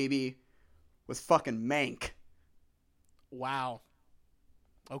phenomenon, baby, was fucking Mank. Wow.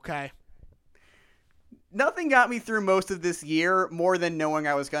 Okay. Nothing got me through most of this year more than knowing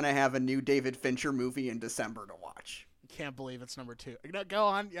I was going to have a new David Fincher movie in December to watch. Can't believe it's number 2. No, go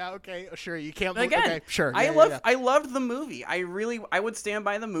on. Yeah, okay. Sure. You can't believe again. Okay, sure. I loved the movie. I would stand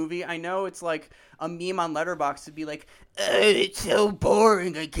by the movie. I know it's like a meme on Letterboxd to be like, it's so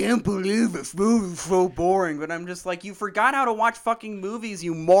boring. I can't believe this movie's so boring. But I'm just like, you forgot how to watch fucking movies,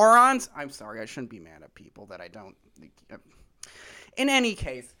 you morons. I'm sorry. I shouldn't be mad at people that I don't. In any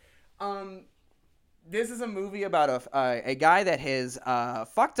case, this is a movie about a guy that has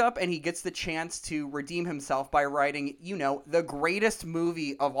fucked up, and he gets the chance to redeem himself by writing, the greatest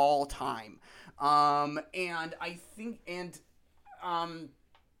movie of all time. And I think,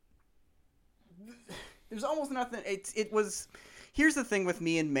 there's almost nothing. Here's the thing with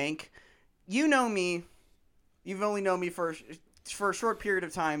me and Mank. You know me. You've only known me for a short period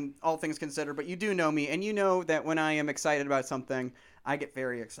of time, all things considered, but you do know me, and you know that when I am excited about something, I get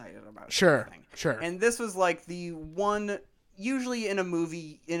very excited about something. Sure. And this was like the one. Usually in a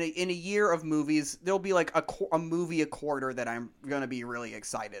movie, in a year of movies, there'll be like a movie a quarter that I'm gonna be really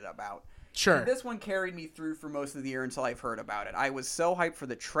excited about. Sure. And this one carried me through for most of the year until I've heard about it. I was so hyped for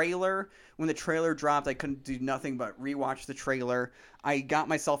the trailer. When the trailer dropped, I couldn't do nothing but rewatch the trailer. I got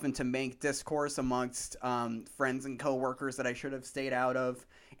myself into Mank discourse amongst friends and coworkers that I should have stayed out of.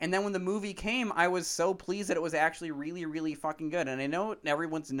 And then when the movie came, I was so pleased that it was actually really, really fucking good. And I know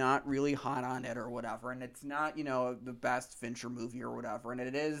everyone's not really hot on it or whatever, and it's not, the best Fincher movie or whatever. And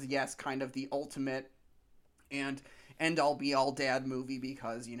it is, yes, kind of the ultimate and end-all be-all dad movie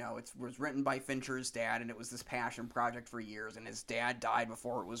because, it was written by Fincher's dad, and it was this passion project for years, and his dad died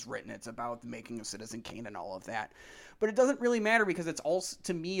before it was written. It's about the making of Citizen Kane and all of that. But it doesn't really matter because it's also,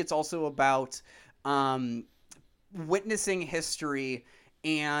 to me, it's also about witnessing history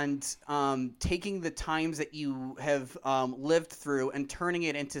and taking the times that you have lived through and turning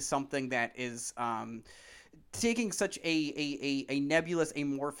it into something that is taking such a nebulous,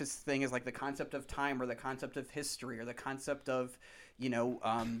 amorphous thing as like the concept of time or the concept of history or the concept of,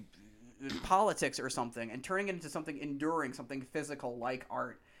 politics or something, and turning it into something enduring, something physical like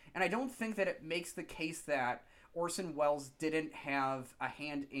art. And I don't think that it makes the case that Orson Welles didn't have a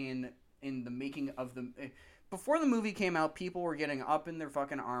hand in the making of the... Before the movie came out, people were getting up in their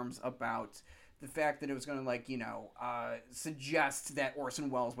fucking arms about the fact that it was going to suggest that Orson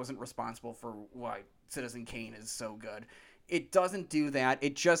Welles wasn't responsible for why Citizen Kane is so good. It doesn't do that.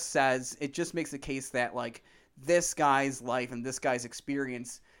 It just makes the case that like this guy's life and this guy's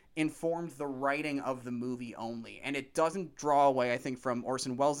experience informed the writing of the movie only, and it doesn't draw away, I think, from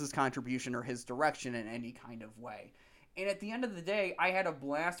Orson Welles' contribution or his direction in any kind of way. And at the end of the day, I had a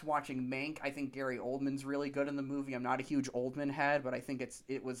blast watching Mank. I think Gary Oldman's really good in the movie. I'm not a huge Oldman head, but I think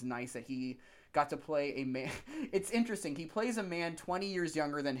it was nice that he got to play a man. It's interesting. He plays a man 20 years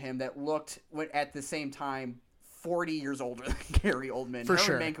younger than him that looked at the same time 40 years older than Gary Oldman. For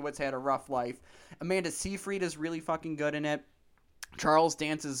sure. Mankiewicz had a rough life. Amanda Seyfried is really fucking good in it. Charles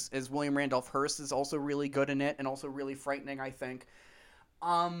Dance as William Randolph Hearst is also really good in it, and also really frightening, I think.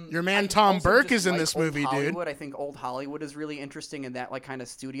 Your man Tom Burke is in this movie, dude. I think Old Hollywood is really interesting in that like kind of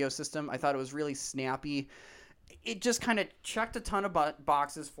studio system. I thought it was really snappy. It just kind of checked a ton of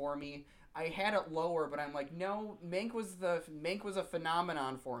boxes for me. I had it lower, but I'm like, no, Mank was a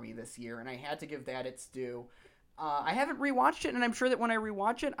phenomenon for me this year, and I had to give that its due. I haven't rewatched it, and I'm sure that when I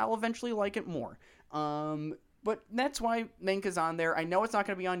rewatch it, I'll eventually like it more. But that's why Mank is on there. I know it's not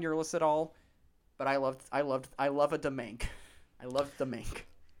going to be on your list at all, but I love a Mank. I loved the Mank.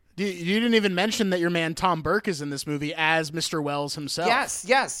 You didn't even mention that your man Tom Burke is in this movie as Mr. Welles himself.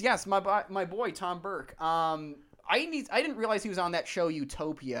 Yes. My boy Tom Burke. I didn't realize he was on that show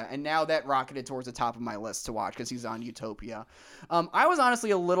Utopia, and now that rocketed towards the top of my list to watch because he's on Utopia. I was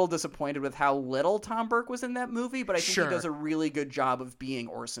honestly a little disappointed with how little Tom Burke was in that movie, but I think he does a really good job of being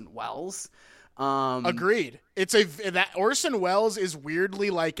Orson Welles. Agreed. That Orson Welles is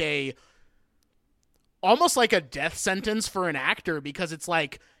weirdly like almost like a death sentence for an actor, because it's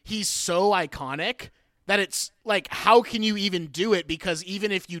like he's so iconic that it's like, how can you even do it? Because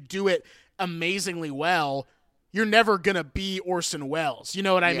even if you do it amazingly well, you're never going to be Orson Welles. You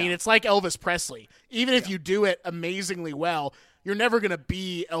know what I mean? It's like Elvis Presley. Even if you do it amazingly well, you're never going to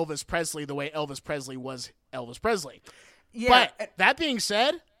be Elvis Presley the way Elvis Presley was Elvis Presley. Yeah. But that being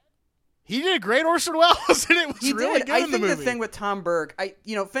said, he did a great Orson Welles, and it was really good in the movie. I think the thing with Tom Burke,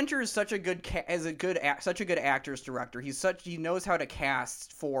 Fincher is such a good such a good actor's director. He knows how to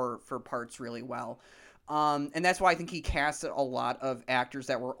cast for parts really well, and that's why I think he casted a lot of actors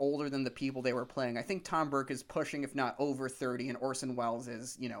that were older than the people they were playing. I think Tom Burke is pushing, if not over 30, and Orson Welles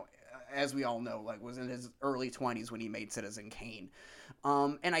is, as we all know, like was in his early 20s when he made Citizen Kane.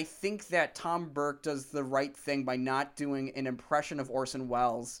 And I think that Tom Burke does the right thing by not doing an impression of Orson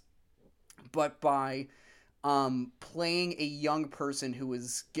Welles, but by playing a young person who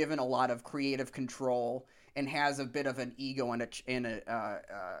is given a lot of creative control and has a bit of an ego and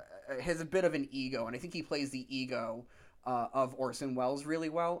has a bit of an ego, and I think he plays the ego of Orson Welles really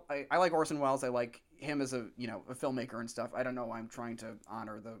well. I like Orson Welles. I like him as a filmmaker and stuff. I don't know why I'm trying to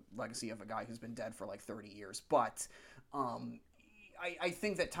honor the legacy of a guy who's been dead for like 30 years, but I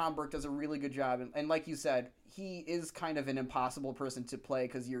think that Tom Burke does a really good job, and like you said, he is kind of an impossible person to play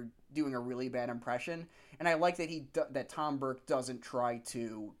because you're doing a really bad impression, and I like that that Tom Burke doesn't try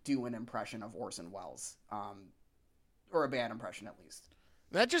to do an impression of Orson Welles, or a bad impression at least.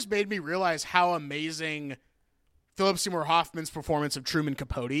 That just made me realize how amazing Philip Seymour Hoffman's performance of Truman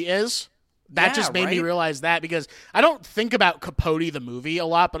Capote is. That just made me realize that, because I don't think about Capote the movie a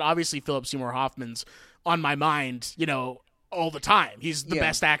lot, but obviously Philip Seymour Hoffman's on my mind, all the time. He's the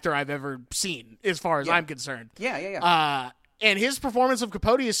best actor I've ever seen, as far as I'm concerned. Yeah. And his performance of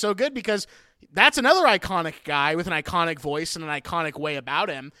Capote is so good because that's another iconic guy with an iconic voice and an iconic way about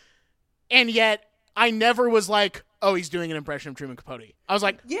him. And yet, I never was like, oh, he's doing an impression of Truman Capote. I was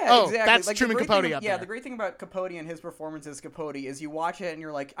like, exactly. That's like Truman Capote up there. Yeah, the great thing about Capote and his performance as Capote is you watch it and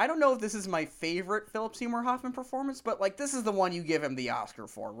you're like, I don't know if this is my favorite Philip Seymour Hoffman performance, but like this is the one you give him the Oscar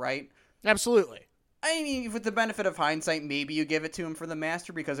for, right? Absolutely. I mean, with the benefit of hindsight, maybe you give it to him for The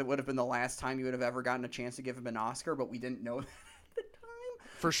Master because it would have been the last time you would have ever gotten a chance to give him an Oscar, but we didn't know that at the time.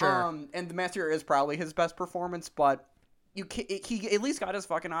 For sure. And The Master is probably his best performance, but he at least got his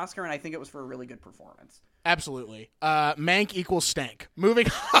fucking Oscar, and I think it was for a really good performance. Absolutely. Mank equals stank. Moving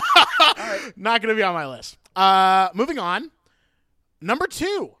on. Right. Not going to be on my list. Moving on. Number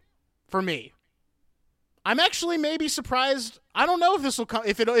 2 for me. I'm actually maybe surprised. I don't know if this will come.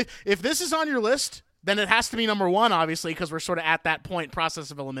 If this is on your list, then it has to be number 1, obviously, because we're sort of at that point,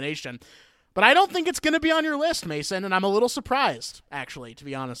 process of elimination. But I don't think it's going to be on your list, Mason, and I'm a little surprised, actually, to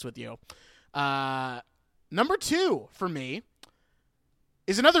be honest with you. Number 2 for me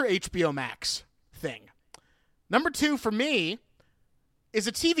is another HBO Max thing. Number 2 for me is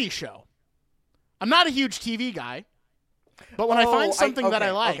a TV show. I'm not a huge TV guy, but when I find something that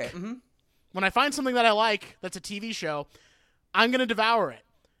I like, when I find something that I like that's a TV show, I'm going to devour it.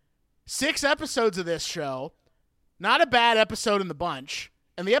 6 episodes of this show, not a bad episode in the bunch.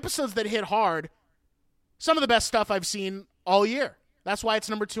 And the episodes that hit hard, some of the best stuff I've seen all year. That's why it's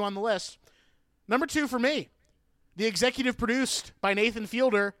number 2 on the list. Number 2 for me, the executive produced by Nathan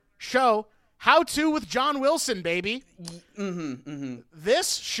Fielder show, How To with John Wilson, baby.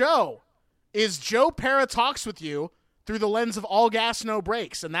 This show is Joe Pera talks with you through the lens of All Gas, No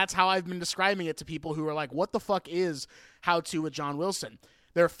Brakes. And that's how I've been describing it to people who are like, what the fuck is How To with John Wilson?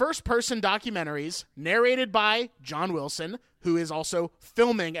 They're first-person documentaries narrated by John Wilson, who is also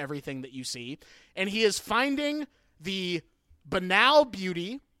filming everything that you see. And he is finding the banal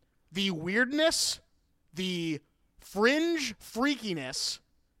beauty, the weirdness, the fringe freakiness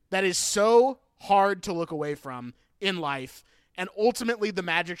that is so hard to look away from in life. And ultimately, the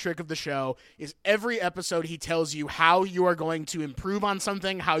magic trick of the show is every episode he tells you how you are going to improve on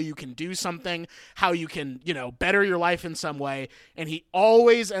something, how you can do something, how you can, better your life in some way. And he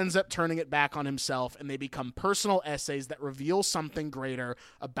always ends up turning it back on himself, and they become personal essays that reveal something greater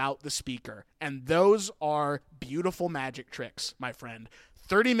about the speaker. And those are beautiful magic tricks, my friend.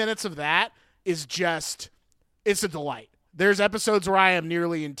 30 minutes of that is just, it's a delight. There's episodes where I am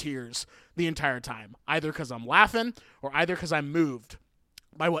nearly in tears the entire time, either because I'm laughing or either because I'm moved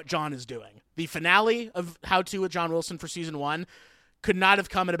by what John is doing. The finale of How To with John Wilson for season 1 could not have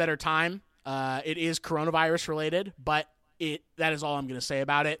come at a better time. It is coronavirus related, but that is all I'm going to say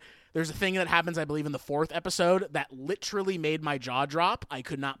about it. There's a thing that happens, I believe, in the 4th episode that literally made my jaw drop. I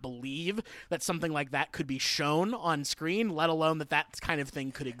could not believe that something like that could be shown on screen, let alone that kind of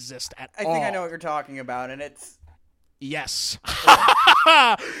thing could exist at all. I think I know what you're talking about, and it's... Yes.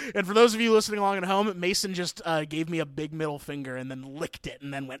 And for those of you listening along at home, Mason just gave me a big middle finger and then licked it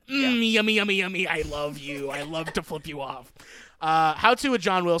and then went, yummy, yummy, yummy. I love you. I love to flip you off. How To with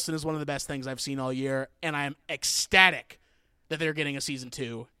John Wilson is one of the best things I've seen all year, and I am ecstatic that they're getting a season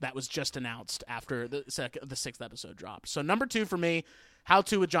 2 that was just announced after the 6th episode dropped. So number 2 for me, How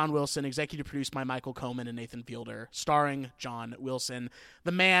To with John Wilson, executive produced by Michael Coman and Nathan Fielder, starring John Wilson,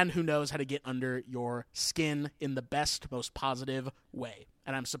 the man who knows how to get under your skin in the best, most positive way.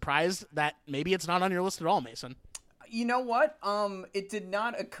 And I'm surprised that maybe it's not on your list at all, Mason. You know what? It did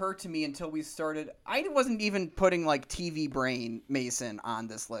not occur to me until we started. I wasn't even putting like TV brain Mason on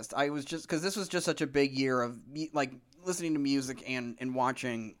this list. I was just, because this was just such a big year of like listening to music and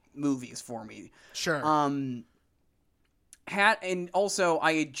watching movies for me. Sure. And also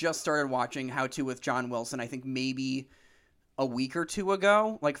I had just started watching How To with John Wilson, I think maybe a week or 2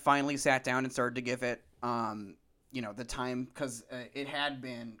 ago, like finally sat down and started to give it, the time, because it had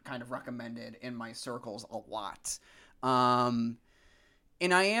been kind of recommended in my circles a lot. And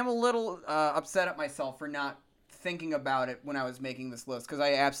I am a little upset at myself for not thinking about it when I was making this list, because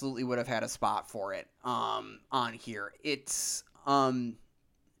I absolutely would have had a spot for it on here. It's I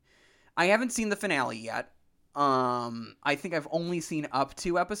haven't seen the finale yet. I think I've only seen up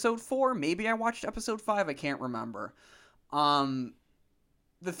to episode 4. Maybe I watched episode 5. I can't remember.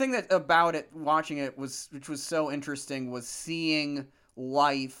 The thing that about it, watching it, which was so interesting, was seeing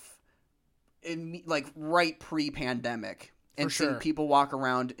life in like right pre-pandemic and seeing people walk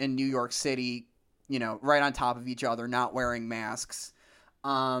around in New York City, right on top of each other, not wearing masks.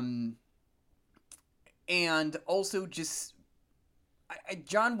 And also just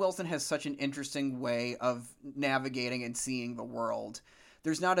John Wilson has such an interesting way of navigating and seeing the world.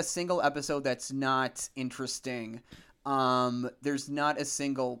 There's not a single episode that's not interesting. There's not a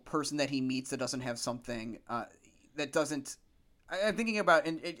single person that he meets that doesn't have something that doesn't... I'm thinking about,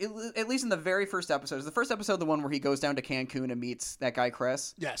 at least in the very first episode, is the first episode the one where he goes down to Cancun and meets that guy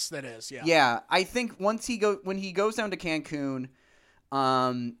Chris? Yes, that is, yeah. Yeah, I think when he goes down to Cancun,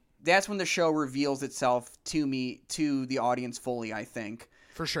 that's when the show reveals itself to the audience fully, I think.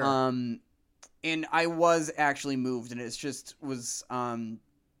 For sure. And I was actually moved, and it just was...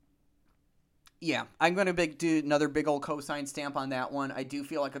 Yeah, I'm going to do another big old cosign stamp on that one. I do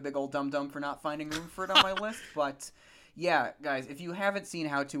feel like a big old dum-dum for not finding room for it on my list. But, yeah, guys, if you haven't seen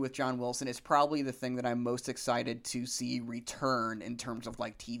How To with John Wilson, it's probably the thing that I'm most excited to see return in terms of,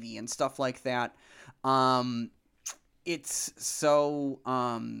 like, TV and stuff like that. It's so...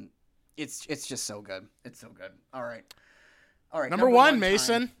 It's just so good. It's so good. All right. Number one,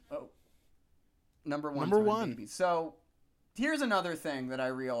 Mason. Oh. Number one. Number one. Baby. So... Here's another thing that I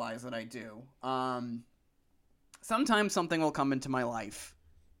realize that I do. Sometimes something will come into my life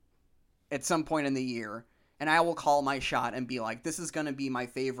at some point in the year, and I will call my shot and be like, this is going to be my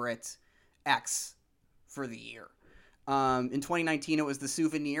favorite X for the year. In 2019, it was The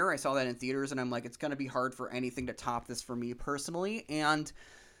Souvenir. I saw that in theaters, and I'm like, it's going to be hard for anything to top this for me personally. And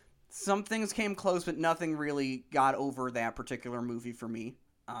some things came close, but nothing really got over that particular movie for me.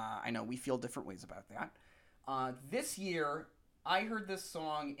 I know we feel different ways about that. This year, I heard this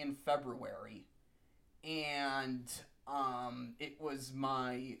song in February, and it was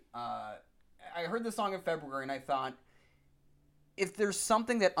my. I heard this song in February, and I thought, if there's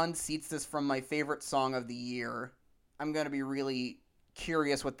something that unseats this from my favorite song of the year, I'm going to be really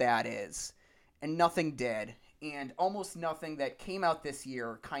curious what that is. And nothing did. And almost nothing that came out this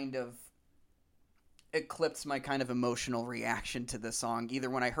year kind of eclipsed my kind of emotional reaction to this song, either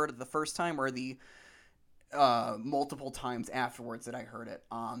when I heard it the first time or the multiple times afterwards that I heard it.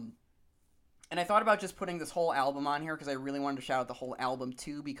 And I thought about just putting this whole album on here because I really wanted to shout out the whole album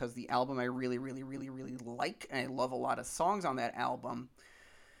too, because the album I really, really, really, really like, and I love a lot of songs on that album.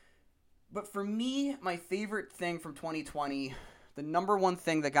 But for me, my favorite thing from 2020, the number one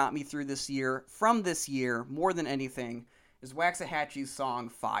thing that got me through this year, from this year, more than anything, is Waxahachie's song,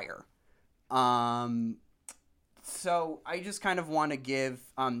 Fire. So I just kind of want to give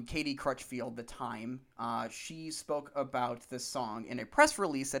Katie Crutchfield the time. She spoke about this song in a press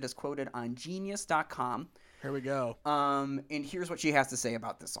release that is quoted on Genius.com. Here we go. And here's what she has to say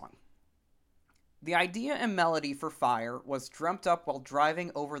about this song. The idea and melody for Fire was dreamt up while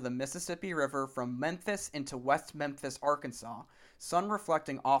driving over the Mississippi River from Memphis into West Memphis, Arkansas, sun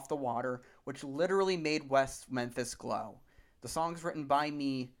reflecting off the water, which literally made West Memphis glow. The song's written by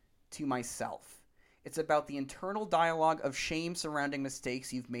me to myself. It's about the internal dialogue of shame surrounding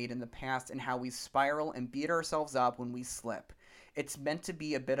mistakes you've made in the past and how we spiral and beat ourselves up when we slip. It's meant to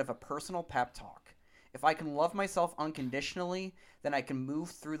be a bit of a personal pep talk. If I can love myself unconditionally, then I can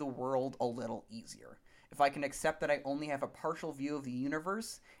move through the world a little easier. If I can accept that I only have a partial view of the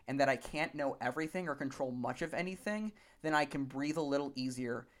universe and that I can't know everything or control much of anything, then I can breathe a little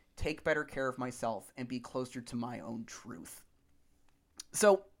easier, take better care of myself, and be closer to my own truth.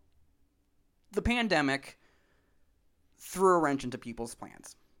 So, the pandemic threw a wrench into people's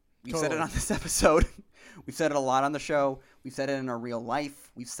plans. We've said it on this episode. We've said it a lot on the show. We've said it in our real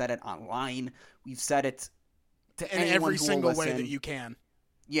life. We've said it online. We've said it to anyone every who single will way listen. that you can.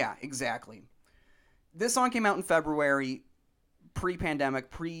 Yeah, exactly. This song came out in February,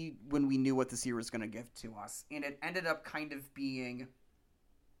 pre-pandemic, when we knew what this year was going to give to us. And it ended up kind of being,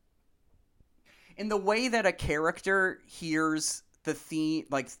 in the way that a character hears the theme,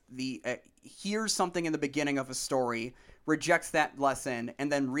 like hears something in the beginning of a story, rejects that lesson,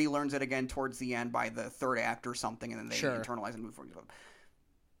 and then relearns it again towards the end by the third act or something, and then they internalize and move forward.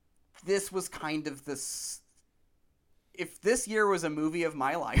 This was kind of this. If this year was a movie of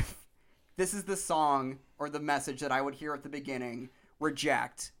my life, this is the song or the message that I would hear at the beginning,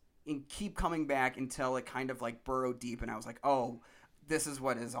 reject, and keep coming back until it kind of like burrowed deep, and I was like, oh, this is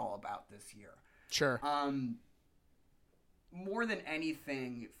what it's all about this year. Sure. More than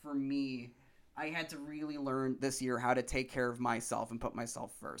anything, for me, I had to really learn this year how to take care of myself and put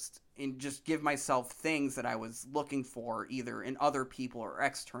myself first, and just give myself things that I was looking for, either in other people or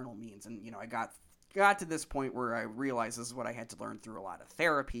external means. And I got to this point where I realized this is what I had to learn through a lot of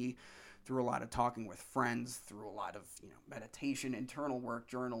therapy, through a lot of talking with friends, through a lot of meditation, internal work,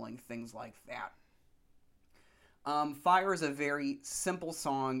 journaling, things like that. Fire is a very simple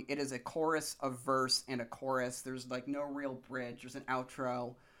song. It is a chorus, a verse, and a chorus. There's like no real bridge. There's an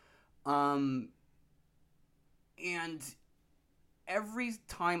outro. And every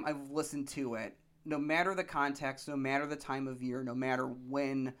time I've listened to it, no matter the context, no matter the time of year, no matter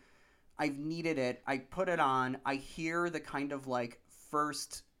when I've needed it, I put it on, I hear the kind of like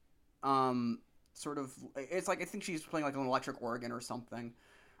first, sort of, it's like, I think she's playing like an electric organ or something.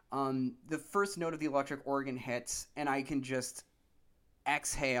 The first note of the electric organ hits, and I can just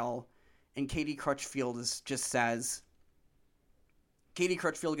exhale, and Katie Crutchfield just says, Katie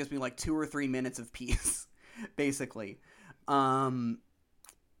Crutchfield gives me like 2 or 3 minutes of peace, basically. And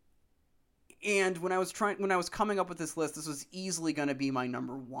when I was coming up with this list, this was easily going to be my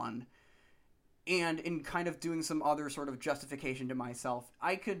number one. And in kind of doing some other sort of justification to myself,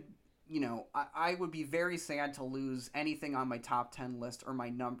 I could, I would be very sad to lose anything on my top 10 list or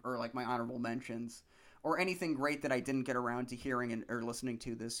my honorable mentions, or anything great that I didn't get around to hearing or listening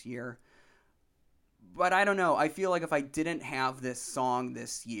to this year. But I don't know. I feel like if I didn't have this song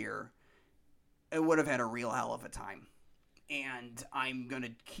this year, it would have had a real hell of a time. And I'm going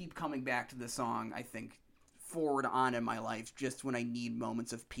to keep coming back to the song, I think, forward on in my life, just when I need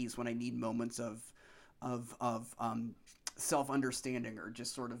moments of peace, when I need moments of self-understanding, or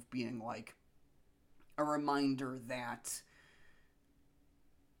just sort of being like a reminder that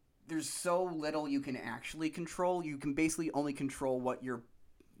there's so little you can actually control. You can basically only control what you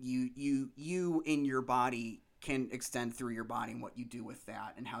in your body can extend through your body, and what you do with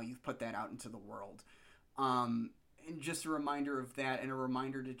that, and how you've put that out into the world. and just a reminder of that, and a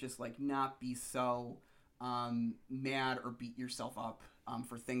reminder to just like not be so mad or beat yourself up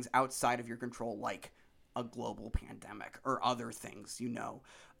for things outside of your control, like a global pandemic or other things, you know.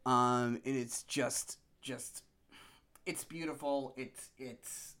 And it's just it's beautiful.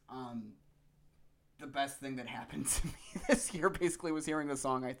 It's the best thing that happened to me this year basically was hearing the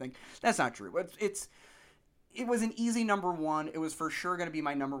song. I think that's not true, but it was an easy number one. It was for sure going to be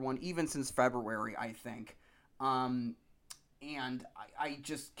my number one even since February, I think. And I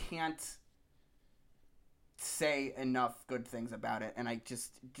just can't say enough good things about it. And I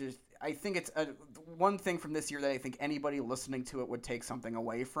just I think it's one thing from this year that I think anybody listening to it would take something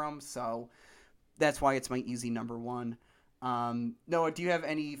away from. So that's why it's my easy number one. Noah, do you have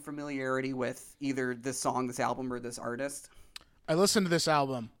any familiarity with either this song, this album, or this artist? I listened to this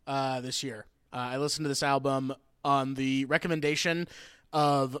album this year. I listened to this album on the recommendation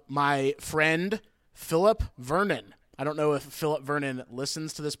of my friend Philip Vernon. I don't know if Philip Vernon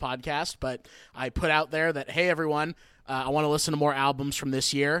listens to this podcast, but I put out there that, hey, everyone, I want to listen to more albums from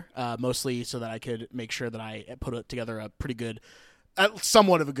this year, mostly so that I could make sure that I put together a pretty good,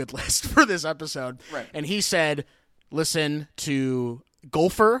 somewhat of a good list for this episode. Right. And he said, listen to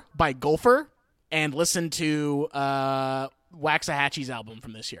Golfer by Golfer and listen to Waxahachie's album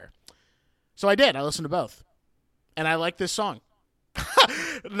from this year. So I did. I listened to both. And I like this song.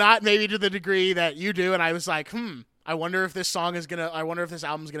 Not maybe to the degree that you do. And I was like, I wonder if this album's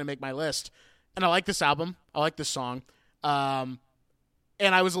gonna make my list. And I like this album. I like this song. And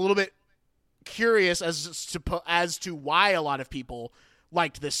I was a little bit curious as to why a lot of people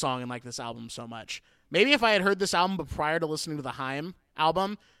liked this song and liked this album so much. Maybe if I had heard this album prior to listening to the Haim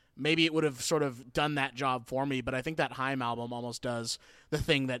album, maybe it would have sort of done that job for me. But I think that Haim album almost does the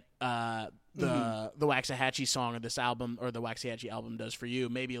thing that the Waxahachie song of this album, or the Waxahachie album, does for you.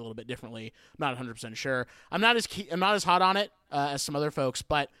 Maybe a little bit differently. I'm not 100% sure. I'm not as hot on it as some other folks,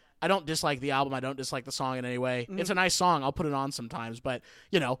 but I don't dislike the album. I don't dislike the song in any way. It's a nice song. I'll put it on sometimes, but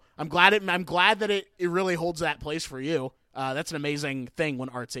I'm glad that it really holds that place for you. That's an amazing thing when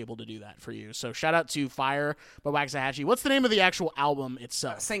art's able to do that for you. So shout out to Fire by Waxahachie. What's the name of the actual album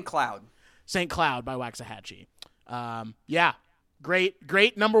itself? St. Cloud. St. Cloud by Waxahachie. Yeah.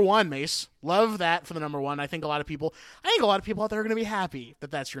 Great number one, Mace. Love that for the number one. I think a lot of people out there are going to be happy that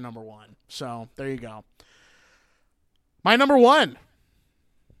that's your number one. So there you go. My number one.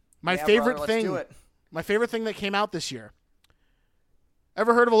 My favorite thing that came out this year.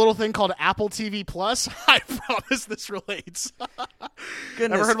 Ever heard of a little thing called Apple TV Plus? I promise this relates.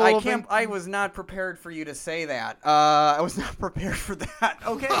 Goodness, I was not prepared for you to say that. I was not prepared for that.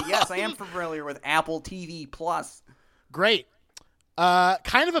 Okay, yes, I am familiar with Apple TV Plus. Great.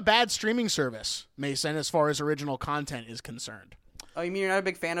 Kind of a bad streaming service, Mason, as far as original content is concerned. Oh, you mean you're not a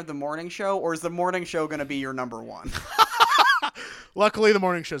big fan of The Morning Show? Or is The Morning Show going to be your number one? Luckily, The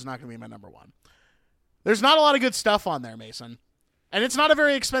Morning Show is not going to be my number one. There's not a lot of good stuff on there, Mason. And it's not a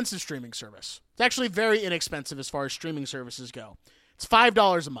very expensive streaming service. It's actually very inexpensive as far as streaming services go. It's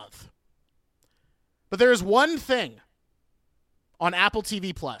 $5 a month. But there is one thing on Apple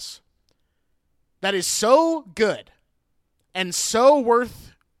TV Plus that is so good and so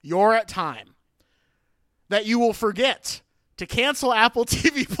worth your time that you will forget to cancel Apple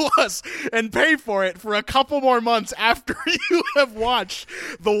TV Plus and pay for it for a couple more months after you have watched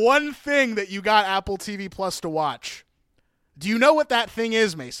the one thing that you got Apple TV Plus to watch. Do you know what that thing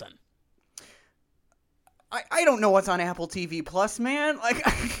is, Mason? I don't know what's on Apple TV Plus, man.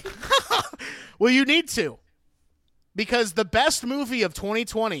 Well, you need to. Because the best movie of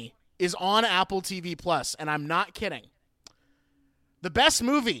 2020 is on Apple TV Plus, and I'm not kidding. The best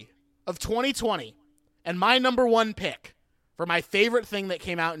movie of 2020, and my number one pick for my favorite thing that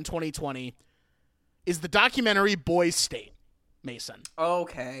came out in 2020, is the documentary Boys State, Mason.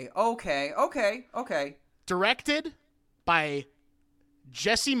 Okay. Directed by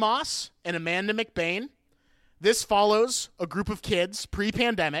Jesse Moss and Amanda McBain. This follows a group of kids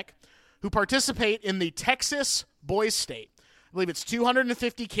pre-pandemic who participate in the Texas Boys State. I believe it's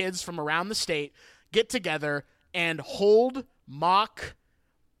 250 kids from around the state get together and hold mock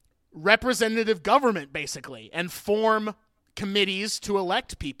representative government, basically, and form committees to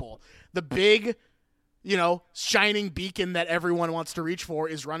elect people. The big, shining beacon that everyone wants to reach for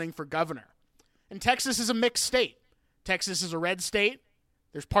is running for governor. And Texas is a mixed state. Texas is a red state.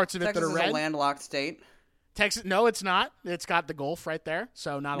 There's parts of it that are red. Texas is a landlocked state. Texas, no, it's not. It's got the Gulf right there,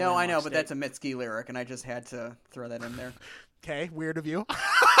 so not a landlocked I know, state. but that's a Mitski lyric, and I just had to throw that in there. Okay, weird of you.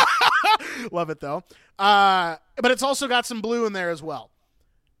 Love it, though. But it's also got some blue in there as well.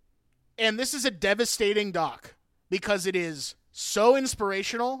 And this is a devastating doc because it is so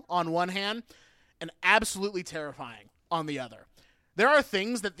inspirational on one hand, and absolutely terrifying on the other. There are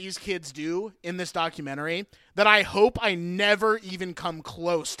things that these kids do in this documentary that I hope I never even come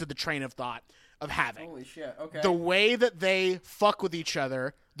close to the train of thought of having. Holy shit, okay. The way that they fuck with each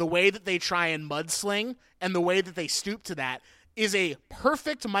other, the way that they try and mudsling, and the way that they stoop to that is a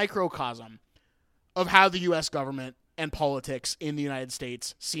perfect microcosm of how the U.S. government and politics in the United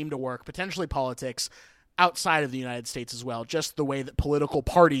States seem to work, potentially politics outside of the United States as well, just the way that political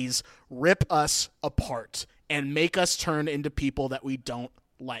parties rip us apart and make us turn into people that we don't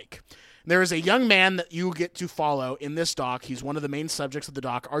like. There is a young man that you get to follow in this doc. He's one of the main subjects of the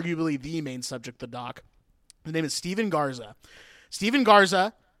doc, arguably the main subject of the doc. His name is Steven Garza. Steven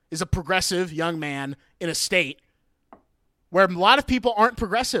Garza is a progressive young man in a state where a lot of people aren't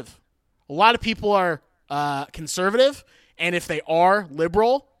progressive. A lot of people are conservative, and if they are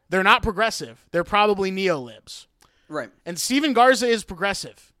liberal, they're not progressive. They're probably neo-libs. Right. And Steven Garza is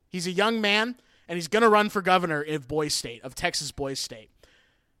progressive. He's a young man, and he's going to run for governor of Boys State, of Texas Boys State.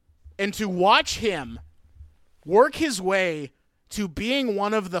 And to watch him work his way to being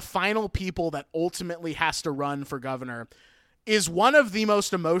one of the final people that ultimately has to run for governor is one of the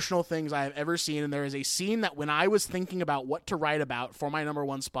most emotional things I have ever seen. And there is a scene that when I was thinking about what to write about for my number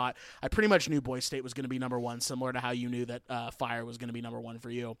one spot, I pretty much knew Boys State was going to be number one, similar to how you knew that Fire was going to be number one for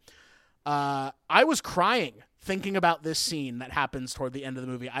you. I was crying thinking about this scene that happens toward the end of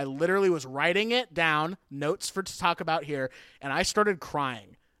the movie. I literally was writing it down, notes to talk about here, and I started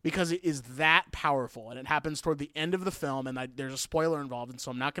crying because it is that powerful. And it happens toward the end of the film, and there's a spoiler involved, and so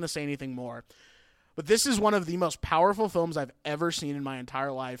I'm not going to say anything more. But this is one of the most powerful films I've ever seen in my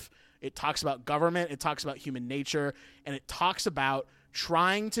entire life. It talks about government, it talks about human nature, and it talks about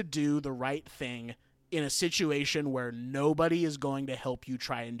trying to do the right thing in a situation where nobody is going to help you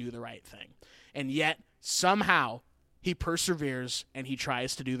try and do the right thing. And yet, somehow, he perseveres and he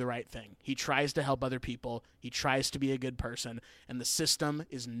tries to do the right thing. He tries to help other people. He tries to be a good person. And the system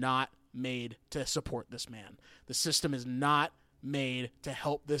is not made to support this man. The system is not made to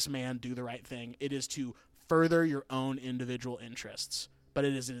help this man do the right thing. It is to further your own individual interests. But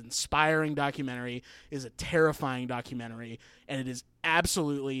it is an inspiring documentary, it is a terrifying documentary, and it is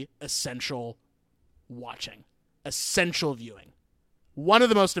absolutely essential watching, essential viewing. One of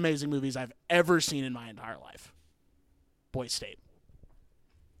the most amazing movies I've ever seen in my entire life. Boys State.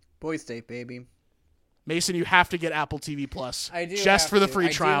 Boys State, baby. Mason, you have to get Apple TV Plus I do just have for the to. free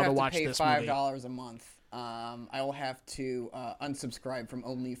I trial do have to watch pay this $5 movie. a month. I will have to unsubscribe from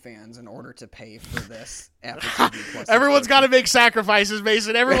OnlyFans in order to pay for this Apple TV Plus. Everyone's got to make sacrifices,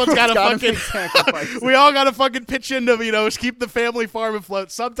 Mason. Everyone's got to make fucking. sacrifices. We all got to fucking pitch into, keep the family farm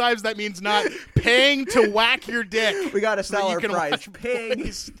afloat. Sometimes that means not paying to whack your dick. We got to so sell you our can prize. watch Pig.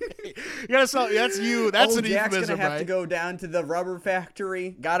 Boys State. You got to sell. That's you. That's an Jack's euphemism, gonna have right? to go down to the rubber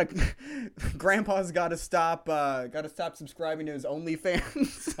factory. Grandpa's got to stop subscribing to his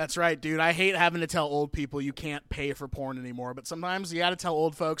OnlyFans. That's right, dude. I hate having to tell old people you can't pay for porn anymore, but sometimes you got to tell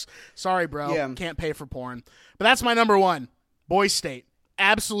old folks, sorry, bro, Yeah. can't pay for porn. But that's my number one, Boys State.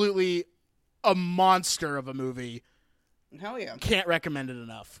 Absolutely a monster of a movie. Hell yeah. Can't recommend it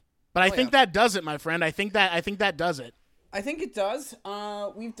enough. But I think that does it, my friend. I think that does it. I think it does.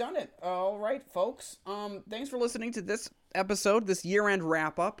 We've done it. All right, folks. Thanks for listening to this episode, this year-end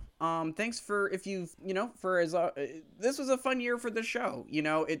wrap-up. Thanks for this was a fun year for the show.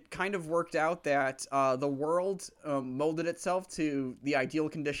 It kind of worked out that the world molded itself to the ideal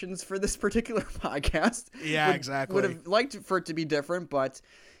conditions for this particular podcast. Yeah, exactly. Would have liked for it to be different, but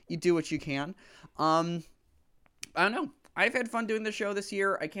you do what you can. I don't know. I've had fun doing the show this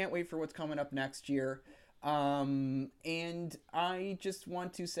year. I can't wait for what's coming up next year. And I just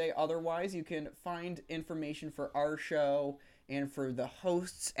want to say otherwise, you can find information for our show and for the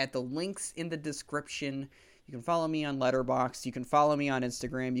hosts at the links in the description. You can follow me on Letterboxd. You can follow me on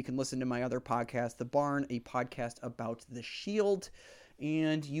Instagram. You can listen to my other podcast, The Barn, a podcast about the Shield.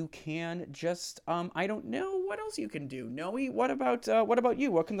 And you can just, I don't know what else you can do. Noe, what about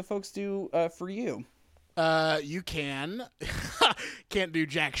you? What can the folks do, for you? You can't do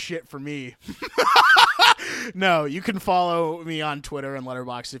jack shit for me. No, you can follow me on Twitter and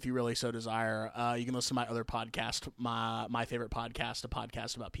Letterboxd if you really so desire. You can listen to my other podcast, my favorite podcast, a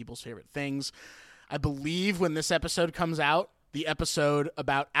podcast about people's favorite things. I believe when this episode comes out, the episode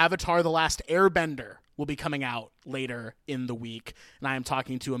about Avatar: The Last Airbender will be coming out later in the week, and I am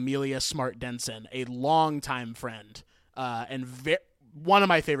talking to Amelia Smart Denson, a longtime friend, and one of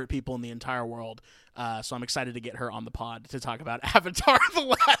my favorite people in the entire world. So I'm excited to get her on the pod to talk about Avatar: The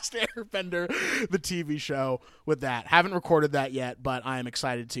Last Airbender, the TV show with that. Haven't recorded that yet, but I am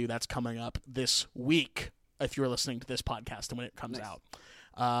excited to. That's coming up this week if you're listening to this podcast and when it comes out.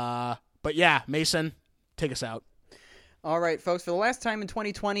 But yeah, Mason, take us out. All right, folks, for the last time in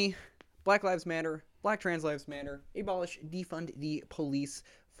 2020, Black Lives Matter, Black Trans Lives Matter, abolish, defund the police,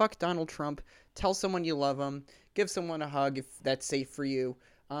 fuck Donald Trump, tell someone you love them, give someone a hug if that's safe for you.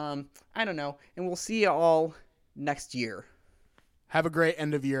 I don't know, and we'll see you all next year. Have a great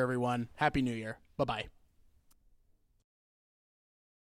end of year, everyone. Happy New Year. Bye-bye.